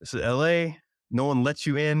 this is LA. No one lets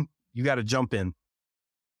you in. You got to jump in.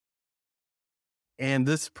 And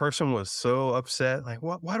this person was so upset. Like,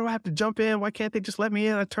 what? Why do I have to jump in? Why can't they just let me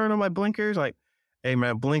in? I turn on my blinkers. Like, hey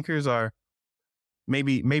man, blinkers are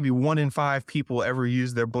maybe 1 in 5 people ever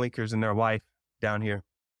use their blinkers in their life down here.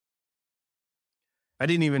 I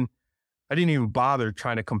didn't even I didn't even bother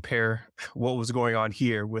trying to compare what was going on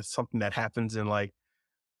here with something that happens in like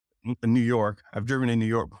New York. I've driven in New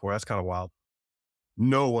York before. That's kind of wild.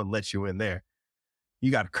 No one lets you in there.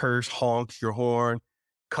 You got to curse, honk your horn,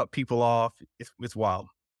 cut people off. It's wild.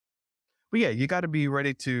 But yeah, you got to be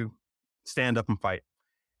ready to stand up and fight.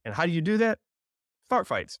 And how do you do that? Start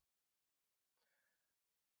fights.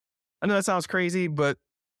 I know that sounds crazy, but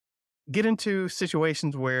get into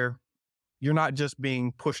situations where you're not just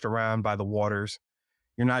being pushed around by the waters.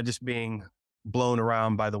 You're not just being blown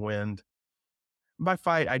around by the wind. By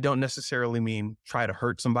fight, I don't necessarily mean try to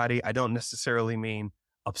hurt somebody. I don't necessarily mean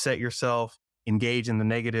upset yourself, engage in the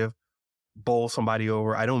negative, bowl somebody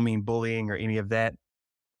over. I don't mean bullying or any of that.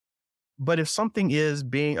 But if something is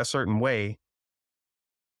being a certain way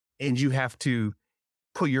and you have to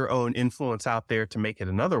put your own influence out there to make it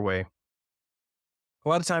another way, a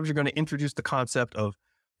lot of times you're going to introduce the concept of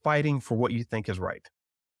fighting for what you think is right.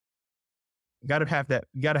 You got to have that.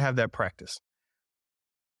 You got to have that practice.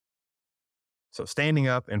 So standing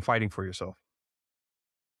up and fighting for yourself.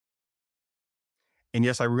 And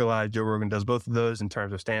yes, I realize Joe Rogan does both of those in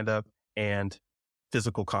terms of stand up and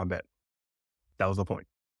physical combat. That was the point.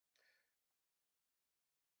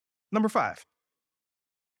 Number 5,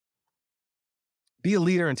 be a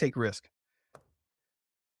leader and take risk.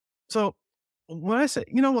 So when I say,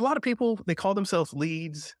 a lot of people, they call themselves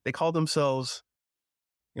leads. They call themselves,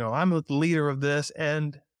 I'm the leader of this.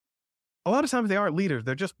 And a lot of times they aren't leaders.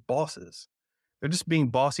 They're just bosses. They're just being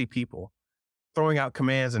bossy people, throwing out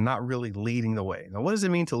commands and not really leading the way. Now, what does it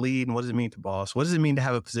mean to lead and what does it mean to boss? What does it mean to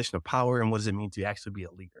have a position of power and what does it mean to actually be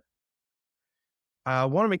a leader? I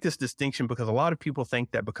want to make this distinction because a lot of people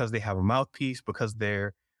think that because they have a mouthpiece, because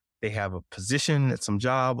they have a position at some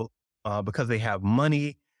job, because they have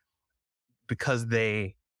money, because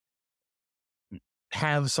they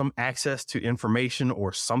have some access to information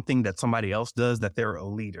or something that somebody else does, that they're a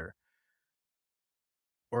leader.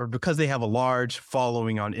 Or because they have a large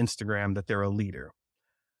following on Instagram, that they're a leader.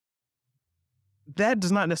 That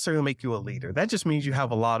does not necessarily make you a leader. That just means you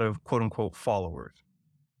have a lot of quote unquote followers.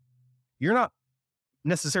 You're not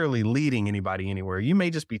necessarily leading anybody anywhere. You may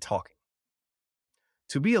just be talking.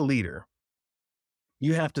 To be a leader,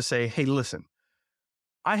 you have to say, hey, listen,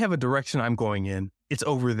 I have a direction I'm going in. It's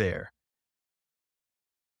over there.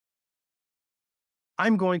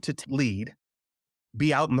 I'm going to lead,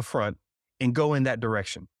 be out in the front, and go in that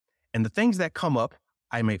direction. And the things that come up,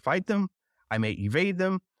 I may fight them, I may evade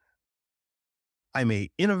them, I may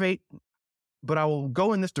innovate, but I will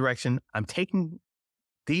go in this direction. I'm taking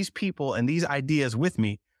these people and these ideas with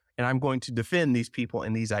me, and I'm going to defend these people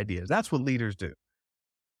and these ideas. That's what leaders do.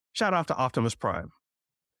 Shout out to Optimus Prime.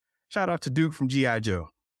 Shout out to Duke from G.I. Joe.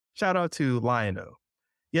 Shout out to Lion-O.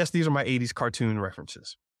 Yes, these are my 80s cartoon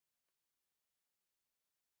references.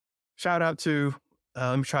 Shout out to,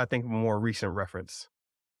 let me try to think of a more recent reference.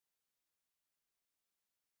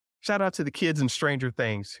 Shout out to the kids in Stranger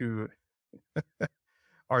Things who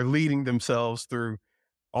are leading themselves through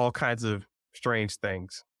all kinds of strange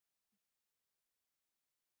things.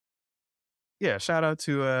 Yeah, shout out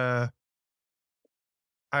to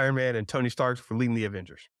Iron Man and Tony Stark for leading the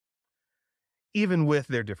Avengers, even with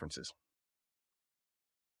their differences.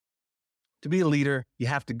 To be a leader, you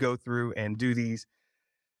have to go through and do these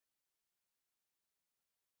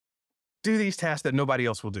tasks that nobody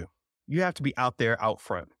else will do. You have to be out there, out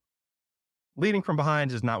front. Leading from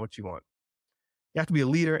behind is not what you want. You have to be a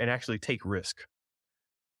leader and actually take risk.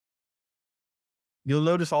 You'll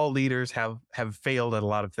notice all leaders have failed at a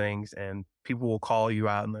lot of things, and people will call you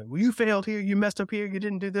out and like, well, you failed here, you messed up here, you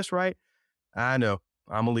didn't do this right. I know,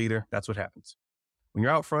 I'm a leader. That's what happens. When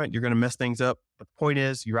you're out front, you're going to mess things up. But the point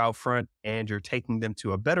is, you're out front and you're taking them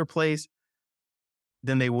to a better place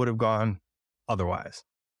than they would have gone otherwise.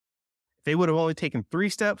 If they would have only taken 3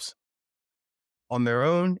 steps on their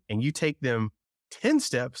own and you take them 10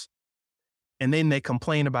 steps, And then they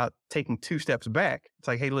complain about taking 2 steps back. It's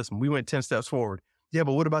like, hey, listen, we went 10 steps forward. Yeah,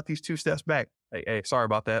 but what about these 2 steps back? Hey, sorry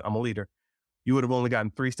about that. I'm a leader. You would have only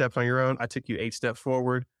gotten 3 steps on your own. I took you 8 steps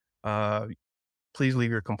forward. Please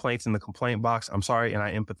leave your complaints in the complaint box. I'm sorry, and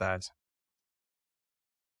I empathize.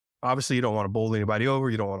 Obviously, you don't want to bowl anybody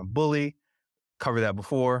over. You don't want to bully. Cover that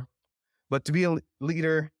before. But to be a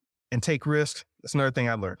leader and take risks, that's another thing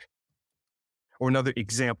I learned. Or another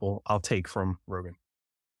example I'll take from Rogan.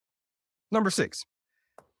 Number 6,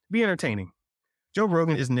 be entertaining. Joe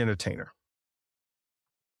Rogan is an entertainer.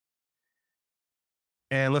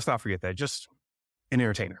 And let's not forget that, just an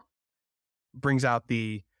entertainer. Brings out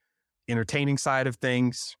the entertaining side of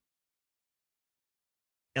things.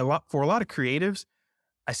 For a lot of creatives,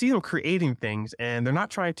 I see them creating things and they're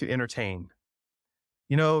not trying to entertain.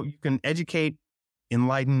 You can educate,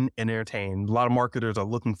 enlighten, and entertain. A lot of marketers are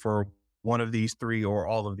looking for one of these 3 or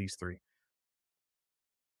all of these 3.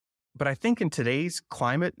 But I think in today's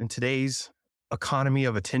climate, in today's economy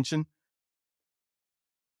of attention,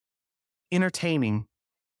 entertaining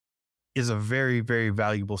is a very, very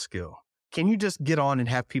valuable skill. Can you just get on and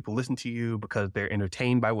have people listen to you because they're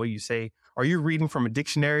entertained by what you say? Are you reading from a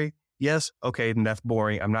dictionary? Yes. Okay, then that's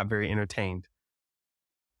boring. I'm not very entertained.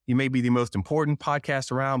 You may be the most important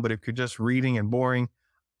podcast around, but if you're just reading and boring,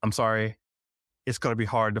 I'm sorry, it's going to be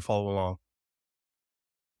hard to follow along.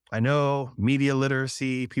 I know media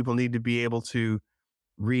literacy, people need to be able to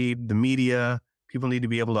read the media. People need to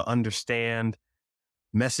be able to understand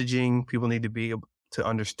messaging. People need to be able to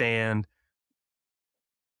understand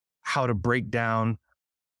how to break down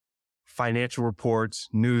financial reports,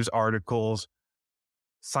 news articles,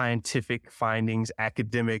 scientific findings,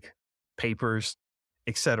 academic papers,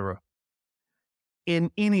 etc.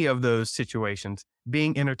 In any of those situations,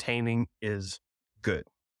 being entertaining is good.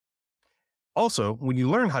 Also, when you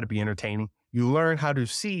learn how to be entertaining, you learn how to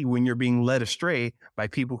see when you're being led astray by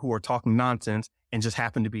people who are talking nonsense and just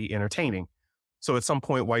happen to be entertaining. So at some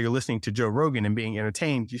point while you're listening to Joe Rogan and being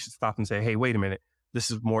entertained, you should stop and say, hey, wait a minute.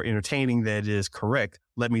 This is more entertaining than it is correct.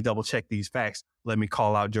 Let me double check these facts. Let me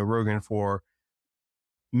call out Joe Rogan for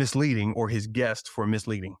misleading or his guest for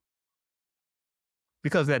misleading.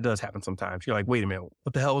 Because that does happen sometimes. You're like, wait a minute,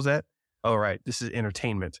 what the hell was that? All right, this is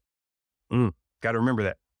entertainment. Got to remember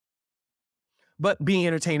that. But being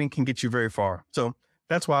entertaining can get you very far. So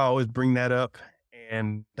that's why I always bring that up.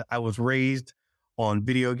 And I was raised on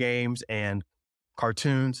video games and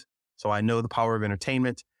cartoons, so I know the power of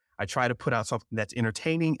entertainment. I try to put out something that's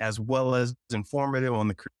entertaining as well as informative on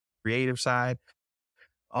the creative side.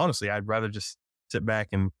 Honestly, I'd rather just sit back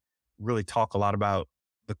and really talk a lot about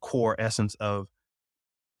the core essence of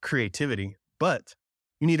creativity, but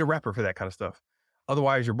you need a rapper for that kind of stuff.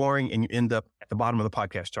 Otherwise, you're boring and you end up at the bottom of the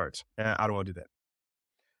podcast charts. And I don't want to do that.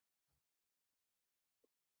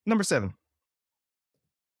 Number 7,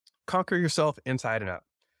 conquer yourself inside and out.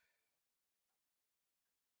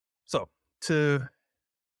 So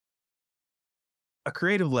a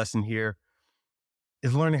creative lesson here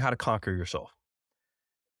is learning how to conquer yourself.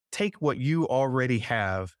 Take what you already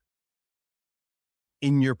have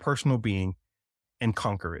in your personal being and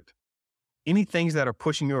conquer it. Any things that are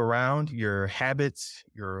pushing you around, your habits,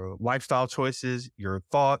 your lifestyle choices, your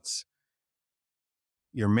thoughts,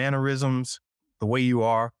 your mannerisms, the way you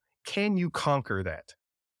are, can you conquer that?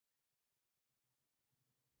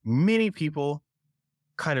 Many people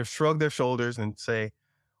kind of shrug their shoulders and say,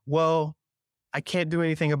 well, I can't do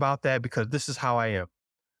anything about that because this is how I am.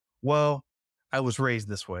 Well, I was raised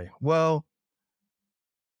this way. Well,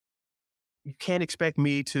 you can't expect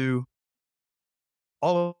me to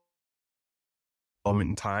all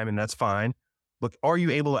moment in time, and that's fine. But are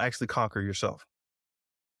you able to actually conquer yourself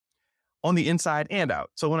on the inside and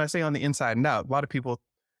out? So when I say on the inside and out, a lot of people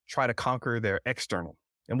try to conquer their external,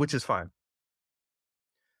 and which is fine.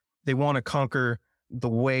 They want to conquer the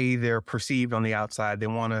way they're perceived on the outside. They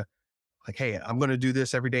want to like, hey, I'm going to do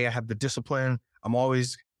this every day. I have the discipline. I'm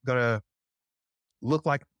always going to look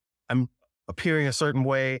like I'm appearing a certain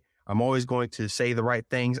way. I'm always going to say the right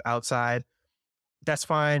things outside. That's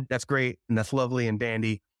fine. That's great. And that's lovely and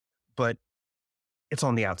dandy, but it's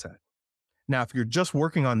on the outside. Now, if you're just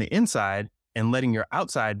working on the inside and letting your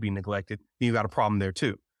outside be neglected, then you got a problem there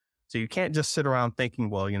too. So you can't just sit around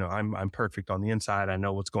thinking, well, I'm perfect on the inside. I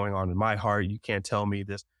know what's going on in my heart. You can't tell me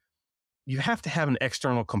this. You have to have an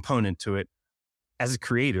external component to it as a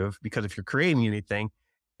creative, because if you're creating anything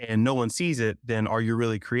and no one sees it, then are you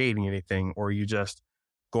really creating anything, or are you just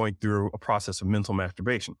going through a process of mental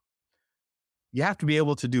masturbation? You have to be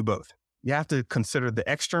able to do both. You have to consider the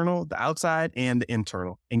external, the outside, and the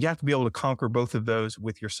internal. And you have to be able to conquer both of those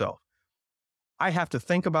with yourself. I have to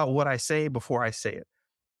think about what I say before I say it.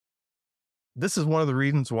 This is one of the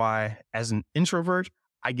reasons why, as an introvert,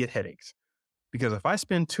 I get headaches. Because if I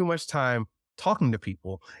spend too much time talking to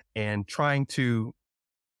people and trying to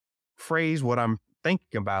phrase what I'm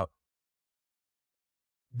thinking about,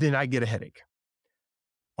 then I get a headache.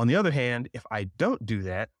 On the other hand, if I don't do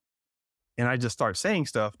that and I just start saying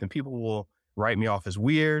stuff, then people will write me off as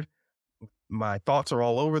weird. My thoughts are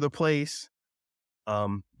all over the place.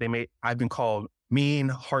 I've been called mean,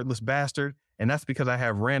 heartless bastard. And that's because I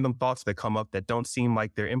have random thoughts that come up that don't seem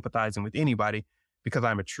like they're empathizing with anybody because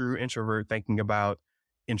I'm a true introvert thinking about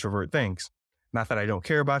introvert things. Not that I don't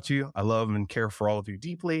care about you. I love and care for all of you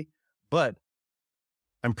deeply, but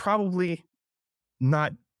I'm probably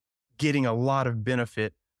not getting a lot of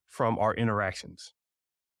benefit from our interactions.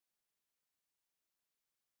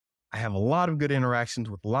 I have a lot of good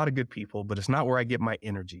interactions with a lot of good people, but it's not where I get my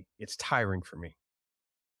energy. It's tiring for me.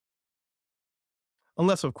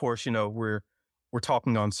 Unless, of course, we're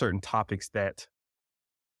talking on certain topics that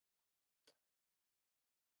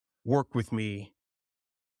work with me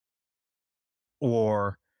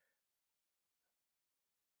or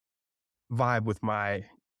vibe with my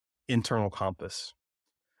internal compass.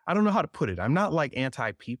 I don't know how to put it. I'm not like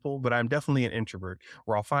anti people, but I'm definitely an introvert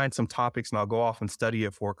where I'll find some topics and I'll go off and study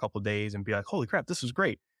it for a couple of days and be like, holy crap, this is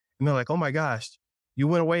great. And they're like, oh my gosh, you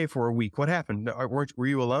went away for a week. What happened? Were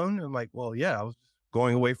you alone? I'm like, well, yeah, I was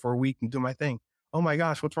going away for a week and do my thing. Oh my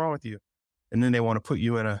gosh, what's wrong with you? And then they want to put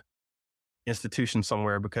you in a institution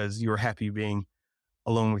somewhere because you were happy being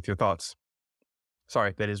alone with your thoughts.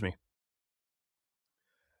 Sorry, that is me.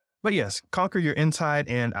 But yes, conquer your inside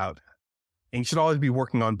and out. And you should always be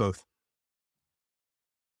working on both.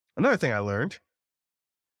 Another thing I learned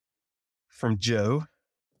from Joe,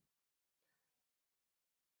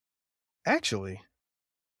 actually,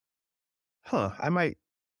 I might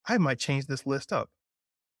change this list up.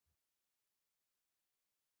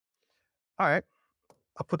 All right,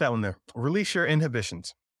 I'll put that one there. Release your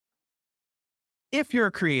inhibitions. If you're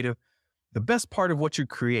a creative, the best part of what you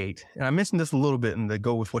create, and I mentioned this a little bit in the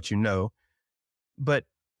go with what you know, but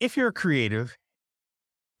if you're a creative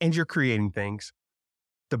and you're creating things,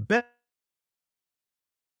 the best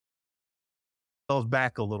goes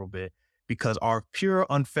back a little bit because our pure,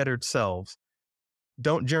 unfettered selves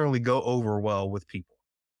don't generally go over well with people.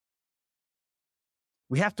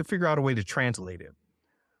 We have to figure out a way to translate it.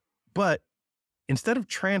 But instead of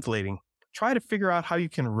translating, try to figure out how you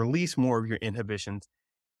can release more of your inhibitions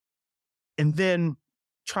and then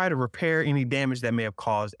try to repair any damage that may have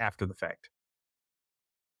caused after the fact.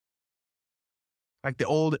 Like the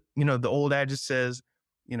old adage says,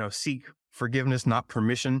 seek forgiveness, not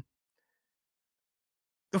permission.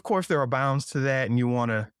 Of course, there are bounds to that, and you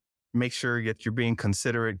want to make sure that you're being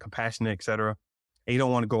considerate, compassionate, etc. And you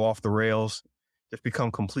don't want to go off the rails, just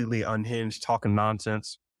become completely unhinged, talking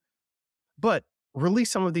nonsense. But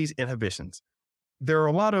release some of these inhibitions. There are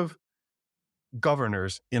a lot of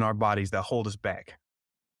governors in our bodies that hold us back.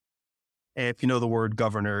 And if you know the word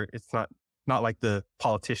governor, it's not like the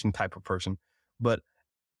politician type of person, but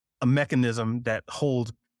a mechanism that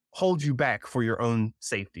holds you back for your own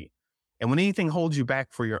safety. And when anything holds you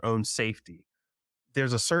back for your own safety,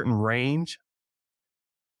 there's a certain range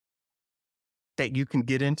that you can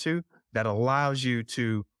get into that allows you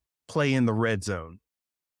to play in the red zone.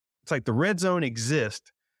 It's like the red zone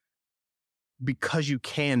exists because you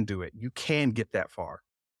can do it. You can get that far.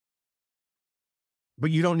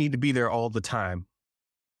 But you don't need to be there all the time.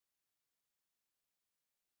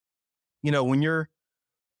 When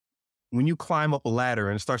you climb up a ladder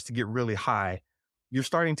and it starts to get really high, you're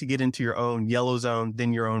starting to get into your own yellow zone,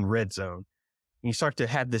 then your own red zone. And you start to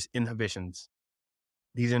have these inhibitions.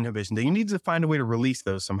 And you need to find a way to release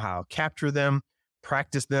those somehow, capture them,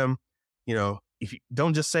 practice them. If you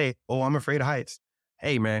don't just say, oh, I'm afraid of heights.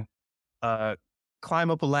 Hey, man,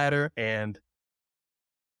 climb up a ladder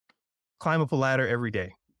every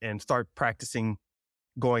day and start practicing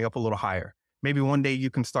going up a little higher. Maybe one day you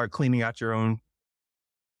can start cleaning out your own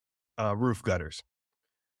roof gutters,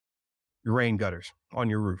 your rain gutters on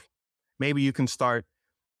your roof. Maybe you can start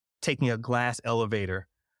taking a glass elevator.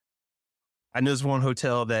 I know there's one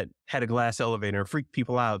hotel that had a glass elevator and freaked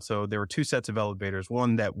people out. So there were two sets of elevators,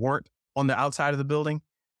 one that weren't on the outside of the building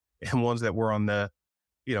and ones that were on the,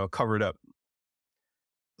 covered up.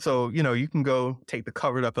 So, you can go take the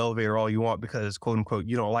covered up elevator all you want because, quote unquote,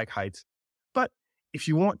 you don't like heights. But if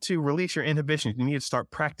you want to release your inhibitions, you need to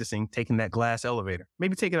start practicing taking that glass elevator.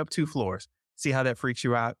 Maybe take it up 2 floors, see how that freaks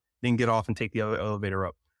you out, then get off and take the other elevator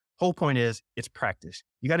up. Whole point is it's practice.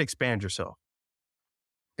 You got to expand yourself,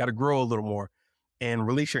 got to grow a little more and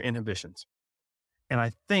release your inhibitions. And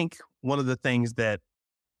I think one of the things that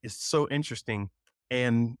is so interesting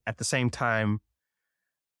And at the same time,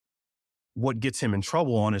 what gets him in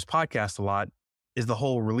trouble on his podcast a lot is the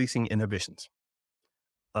whole releasing inhibitions.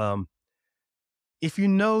 Um, if you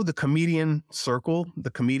know the comedian circle, the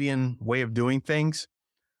comedian way of doing things,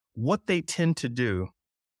 what they tend to do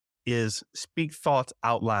is speak thoughts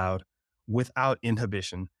out loud without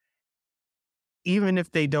inhibition, even if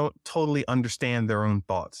they don't totally understand their own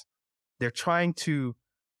thoughts. They're trying to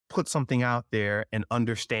put something out there and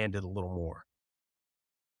understand it a little more.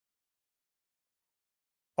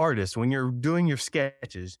 Artists, when you're doing your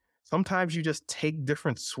sketches, sometimes you just take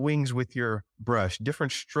different swings with your brush,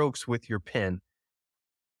 different strokes with your pen,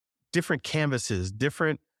 different canvases,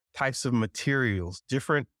 different types of materials,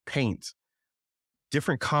 different paints,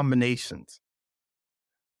 different combinations.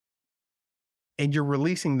 And you're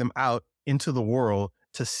releasing them out into the world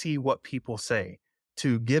to see what people say,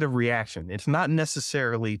 to get a reaction. It's not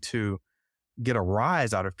necessarily to get a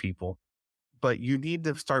rise out of people, but you need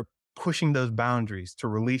to start pushing those boundaries to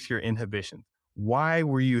release your inhibitions. Why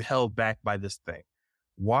were you held back by this thing?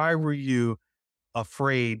 Why were you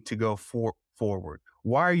afraid to go forward?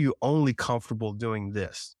 Why are you only comfortable doing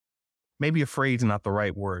this? Maybe afraid is not the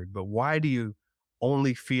right word, but why do you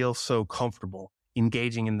only feel so comfortable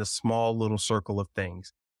engaging in the small little circle of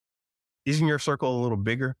things? Isn't your circle a little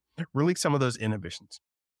bigger? Release some of those inhibitions.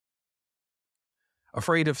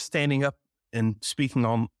 Afraid of standing up and speaking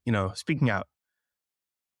out.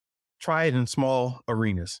 Try it in small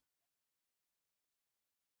arenas.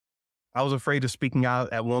 I was afraid of speaking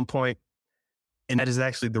out at one point, and that is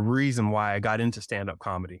actually the reason why I got into stand-up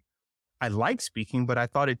comedy. I like speaking, but I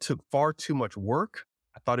thought it took far too much work.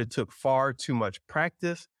 I thought it took far too much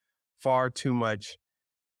practice, far too much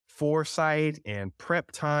foresight and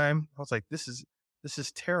prep time. I was like, this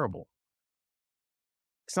is terrible.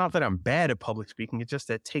 It's not that I'm bad at public speaking. It's just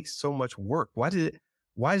that it takes so much work. Why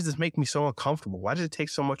does this make me so uncomfortable? Why does it take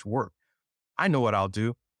so much work? I know what I'll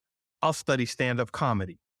do. I'll study stand-up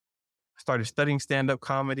comedy. I started studying stand-up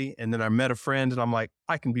comedy, and then I met a friend, and I'm like,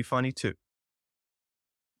 I can be funny too.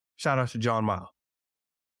 Shout out to John Mile.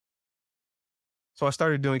 So I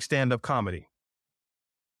started doing stand-up comedy.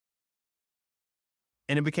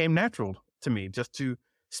 And it became natural to me just to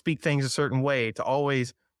speak things a certain way, to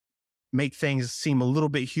always make things seem a little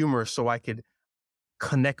bit humorous so I could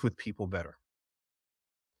connect with people better.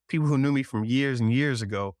 People who knew me from years and years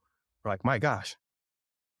ago were like, my gosh,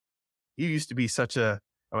 you used to be I'm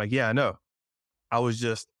like, yeah, I know. I was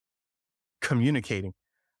just communicating.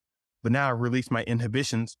 But now I released my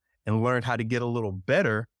inhibitions and learned how to get a little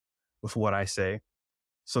better with what I say.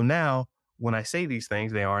 So now when I say these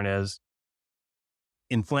things, they aren't as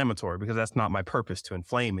inflammatory, because that's not my purpose, to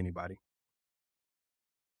inflame anybody.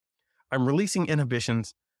 I'm releasing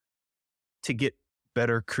inhibitions to get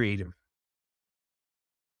better creative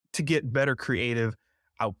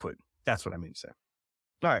output. That's what I mean to say.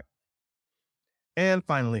 All right. And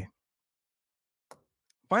finally,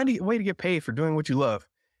 find a way to get paid for doing what you love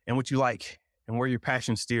and what you like and where your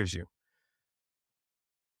passion steers you.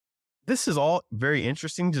 This is all very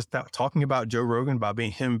interesting, just talking about Joe Rogan, about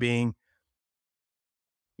him being,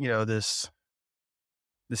 this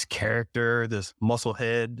character, this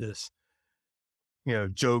musclehead, this,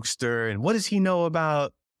 jokester. And what does he know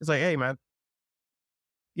about? It's like, hey, man,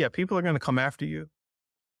 yeah, people are going to come after you.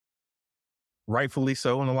 Rightfully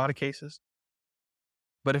so in a lot of cases.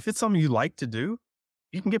 But if it's something you like to do,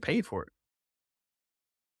 you can get paid for it.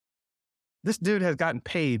 This dude has gotten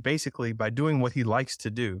paid basically by doing what he likes to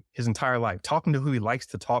do his entire life, talking to who he likes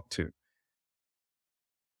to talk to,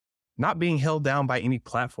 not being held down by any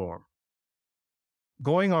platform,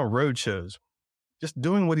 going on road shows, just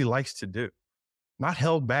doing what he likes to do, not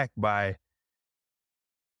held back by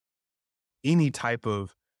any type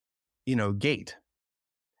of, gate.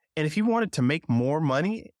 And if he wanted to make more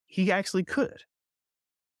money, he actually could.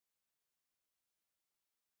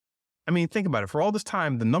 I mean, think about it. For all this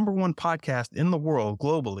time, the number one podcast in the world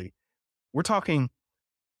globally, we're talking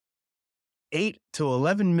 8 to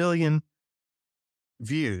 11 million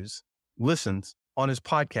views, listens on his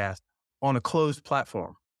podcast on a closed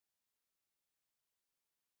platform.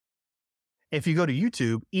 If you go to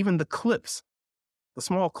YouTube, even the clips, the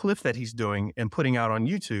small clips that he's doing and putting out on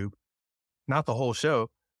YouTube, not the whole show,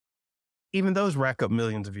 even those rack up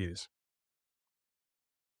millions of views.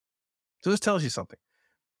 So this tells you something.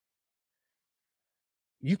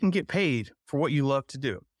 You can get paid for what you love to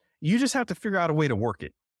do. You just have to figure out a way to work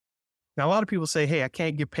it. Now, a lot of people say, hey, I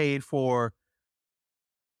can't get paid for,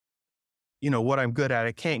 what I'm good at.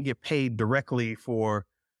 I can't get paid directly for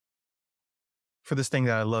this thing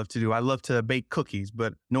that I love to do. I love to bake cookies,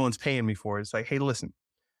 but no one's paying me for it. It's like, hey, listen,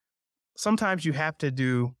 sometimes you have to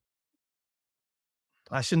do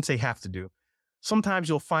I shouldn't say have to do. Sometimes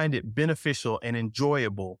you'll find it beneficial and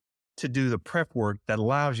enjoyable to do the prep work that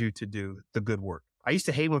allows you to do the good work. I used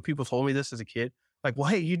to hate when people told me this as a kid, like, well,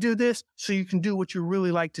 hey, you do this so you can do what you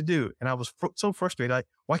really like to do. And I was so frustrated. Like,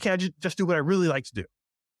 why can't I just do what I really like to do?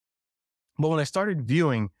 But when I started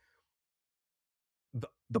viewing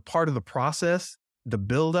the part of the process, the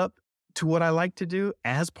buildup to what I like to do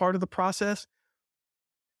as part of the process,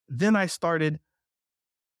 then I started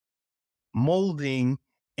molding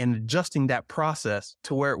and adjusting that process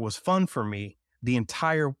to where it was fun for me the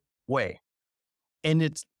entire way.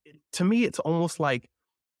 And to me, it's almost like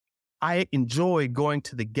I enjoy going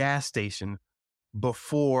to the gas station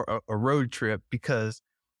before a road trip because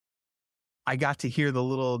I got to hear the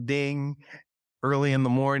little ding early in the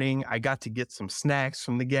morning. I got to get some snacks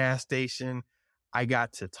from the gas station. I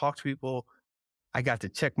got to talk to people. I got to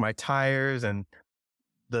check my tires and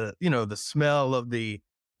the smell of the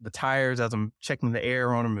tires as I'm checking the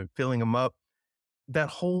air on them and filling them up. That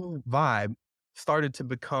whole vibe started to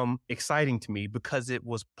become exciting to me because it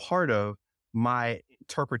was part of my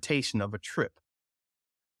interpretation of a trip.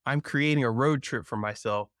 I'm creating a road trip for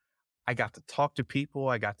myself. I got to talk to people.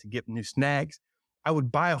 I got to get new snacks. I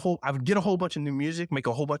would get a whole bunch of new music, make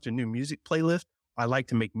a whole bunch of new music playlists. I like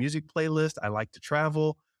to make music playlists. I like to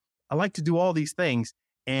travel. I like to do all these things.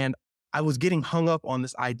 And I was getting hung up on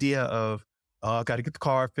this idea of, got to get the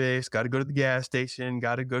car fixed, got to go to the gas station,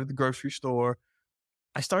 got to go to the grocery store.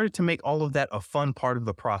 I started to make all of that a fun part of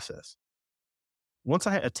the process. Once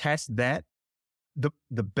I attached that,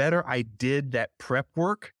 the better I did that prep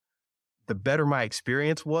work, the better my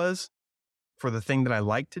experience was for the thing that I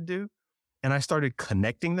like to do. And I started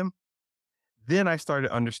connecting them. Then I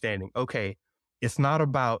started understanding, okay, it's not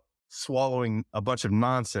about swallowing a bunch of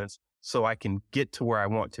nonsense so I can get to where I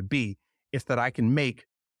want to be. It's that I can make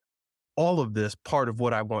all of this part of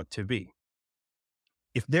what I want to be.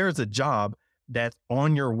 If there's a job that's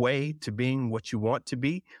on your way to being what you want to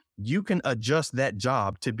be, you can adjust that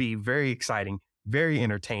job to be very exciting, very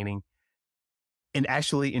entertaining, and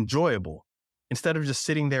actually enjoyable instead of just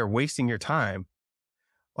sitting there wasting your time.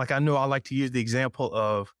 Like I know I like to use the example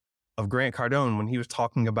of Grant Cardone when he was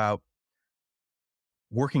talking about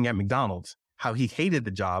working at McDonald's, how he hated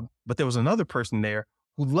the job, but there was another person there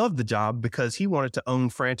who loved the job because he wanted to own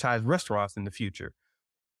franchise restaurants in the future.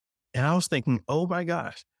 And I was thinking, oh my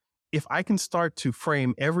gosh, if I can start to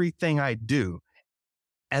frame everything I do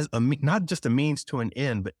as not just a means to an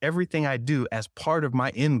end, but everything I do as part of my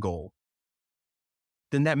end goal,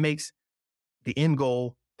 then that makes the end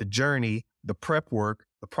goal, the journey, the prep work,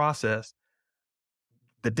 the process,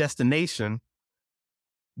 the destination,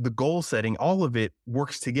 the goal setting, all of it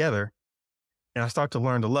works together. And I start to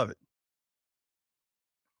learn to love it.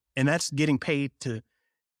 And that's getting paid to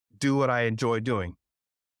do what I enjoy doing.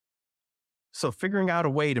 So figuring out a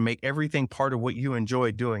way to make everything part of what you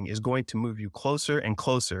enjoy doing is going to move you closer and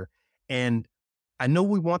closer. And I know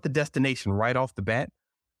we want the destination right off the bat,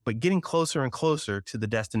 but getting closer and closer to the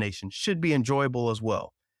destination should be enjoyable as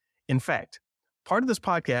well. In fact, part of this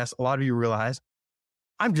podcast, a lot of you realize,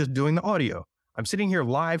 I'm just doing the audio. I'm sitting here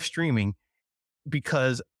live streaming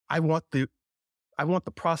because I want the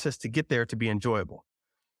process to get there to be enjoyable.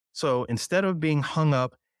 So instead of being hung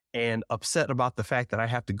up and upset about the fact that I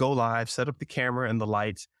have to go live, set up the camera and the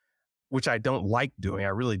lights, which I don't like doing, I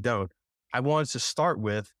really don't. I wanted to start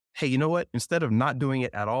with, hey, you know what? Instead of not doing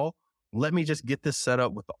it at all, let me just get this set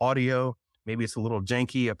up with the audio. Maybe it's a little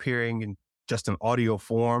janky appearing in just an audio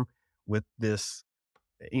form with this,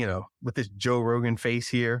 with this Joe Rogan face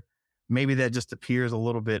here. Maybe that just appears a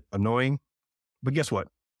little bit annoying, but guess what?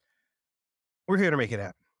 We're here to make it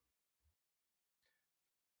happen.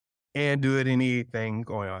 And do it anything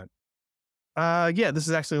going on. Yeah, this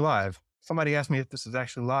is actually live. Somebody asked me if this is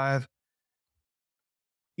actually live.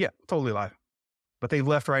 Yeah, totally live. But they've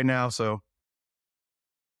left right now, so.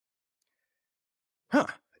 I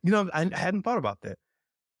hadn't thought about that.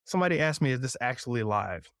 Somebody asked me, is this actually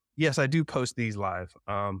live? Yes, I do post these live.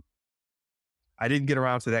 I didn't get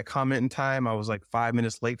around to that comment in time. I was like 5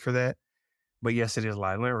 minutes late for that. But yes, it is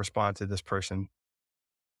live. Let me respond to this person.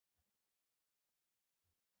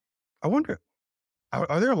 I wonder,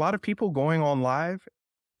 are there a lot of people going on live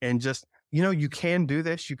and just, you can do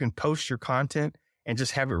this. You can post your content and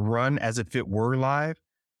just have it run as if it were live,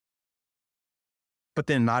 but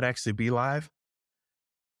then not actually be live.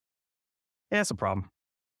 Yeah, that's a problem.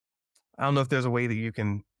 I don't know if there's a way that you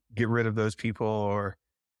can get rid of those people or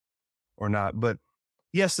not, but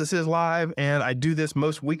yes, this is live and I do this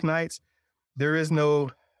most weeknights. There is no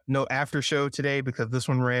after show today because this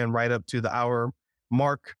one ran right up to the hour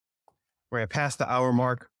mark. Ran past the hour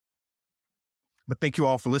mark. But thank you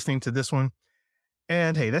all for listening to this one.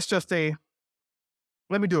 And hey, let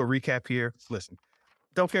me do a recap here. Listen,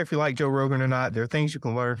 don't care if you like Joe Rogan or not. There are things you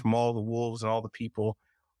can learn from all the wolves and all the people,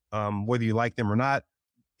 whether you like them or not.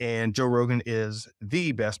 And Joe Rogan is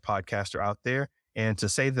the best podcaster out there. And to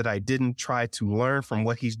say that I didn't try to learn from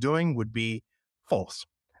what he's doing would be false.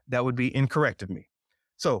 That would be incorrect of me.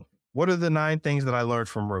 So what are the 9 things that I learned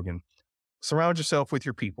from Rogan? Surround yourself with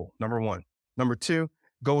your people, number 1. Number 2,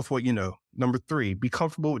 go with what you know. Number 3, be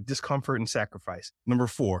comfortable with discomfort and sacrifice. Number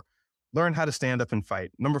 4, learn how to stand up and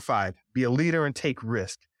fight. Number 5, be a leader and take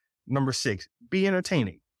risk. Number 6, be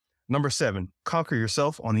entertaining. Number 7, conquer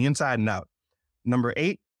yourself on the inside and out. Number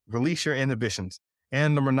 8, release your inhibitions.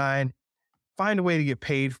 And number 9, find a way to get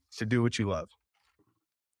paid to do what you love.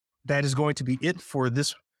 That is going to be it for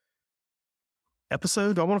this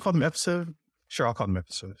episode. Do I want to call them episode? Sure, I'll call them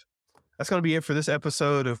episodes. That's going to be it for this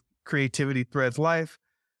episode of Creativity Threads Life,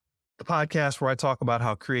 the podcast where I talk about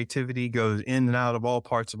how creativity goes in and out of all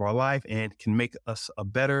parts of our life and can make us a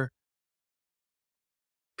better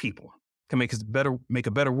people, can make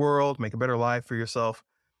a better world, make a better life for yourself.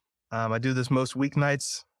 I do this most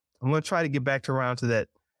weeknights. I'm going to try to get back to around to that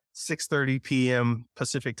 6:30 p.m.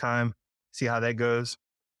 Pacific time, see how that goes.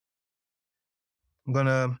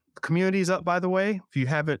 The community is up, by the way. If you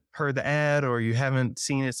haven't heard the ad or you haven't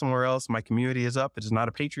seen it somewhere else, my community is up. It is not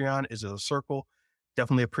a Patreon, it is a circle.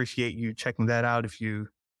 Definitely appreciate you checking that out if you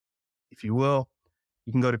will.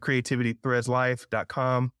 You can go to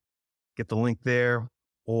creativitythreadslife.com, get the link there,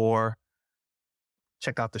 or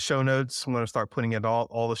check out the show notes. I'm going to start putting it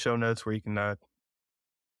all the show notes where you can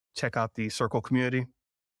check out the circle community.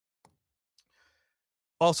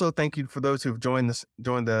 Also, thank you for those who've joined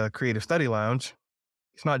the Creative Study Lounge.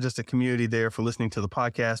 It's not just a community there for listening to the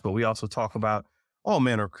podcast, but we also talk about all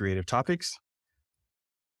manner of creative topics.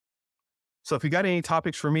 So if you got any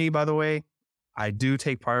topics for me, by the way, I do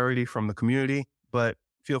take priority from the community, but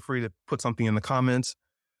feel free to put something in the comments.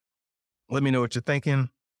 Let me know what you're thinking.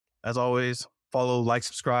 As always, follow, like,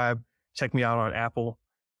 subscribe, check me out on Apple.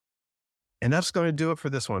 And that's going to do it for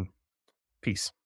this one. Peace.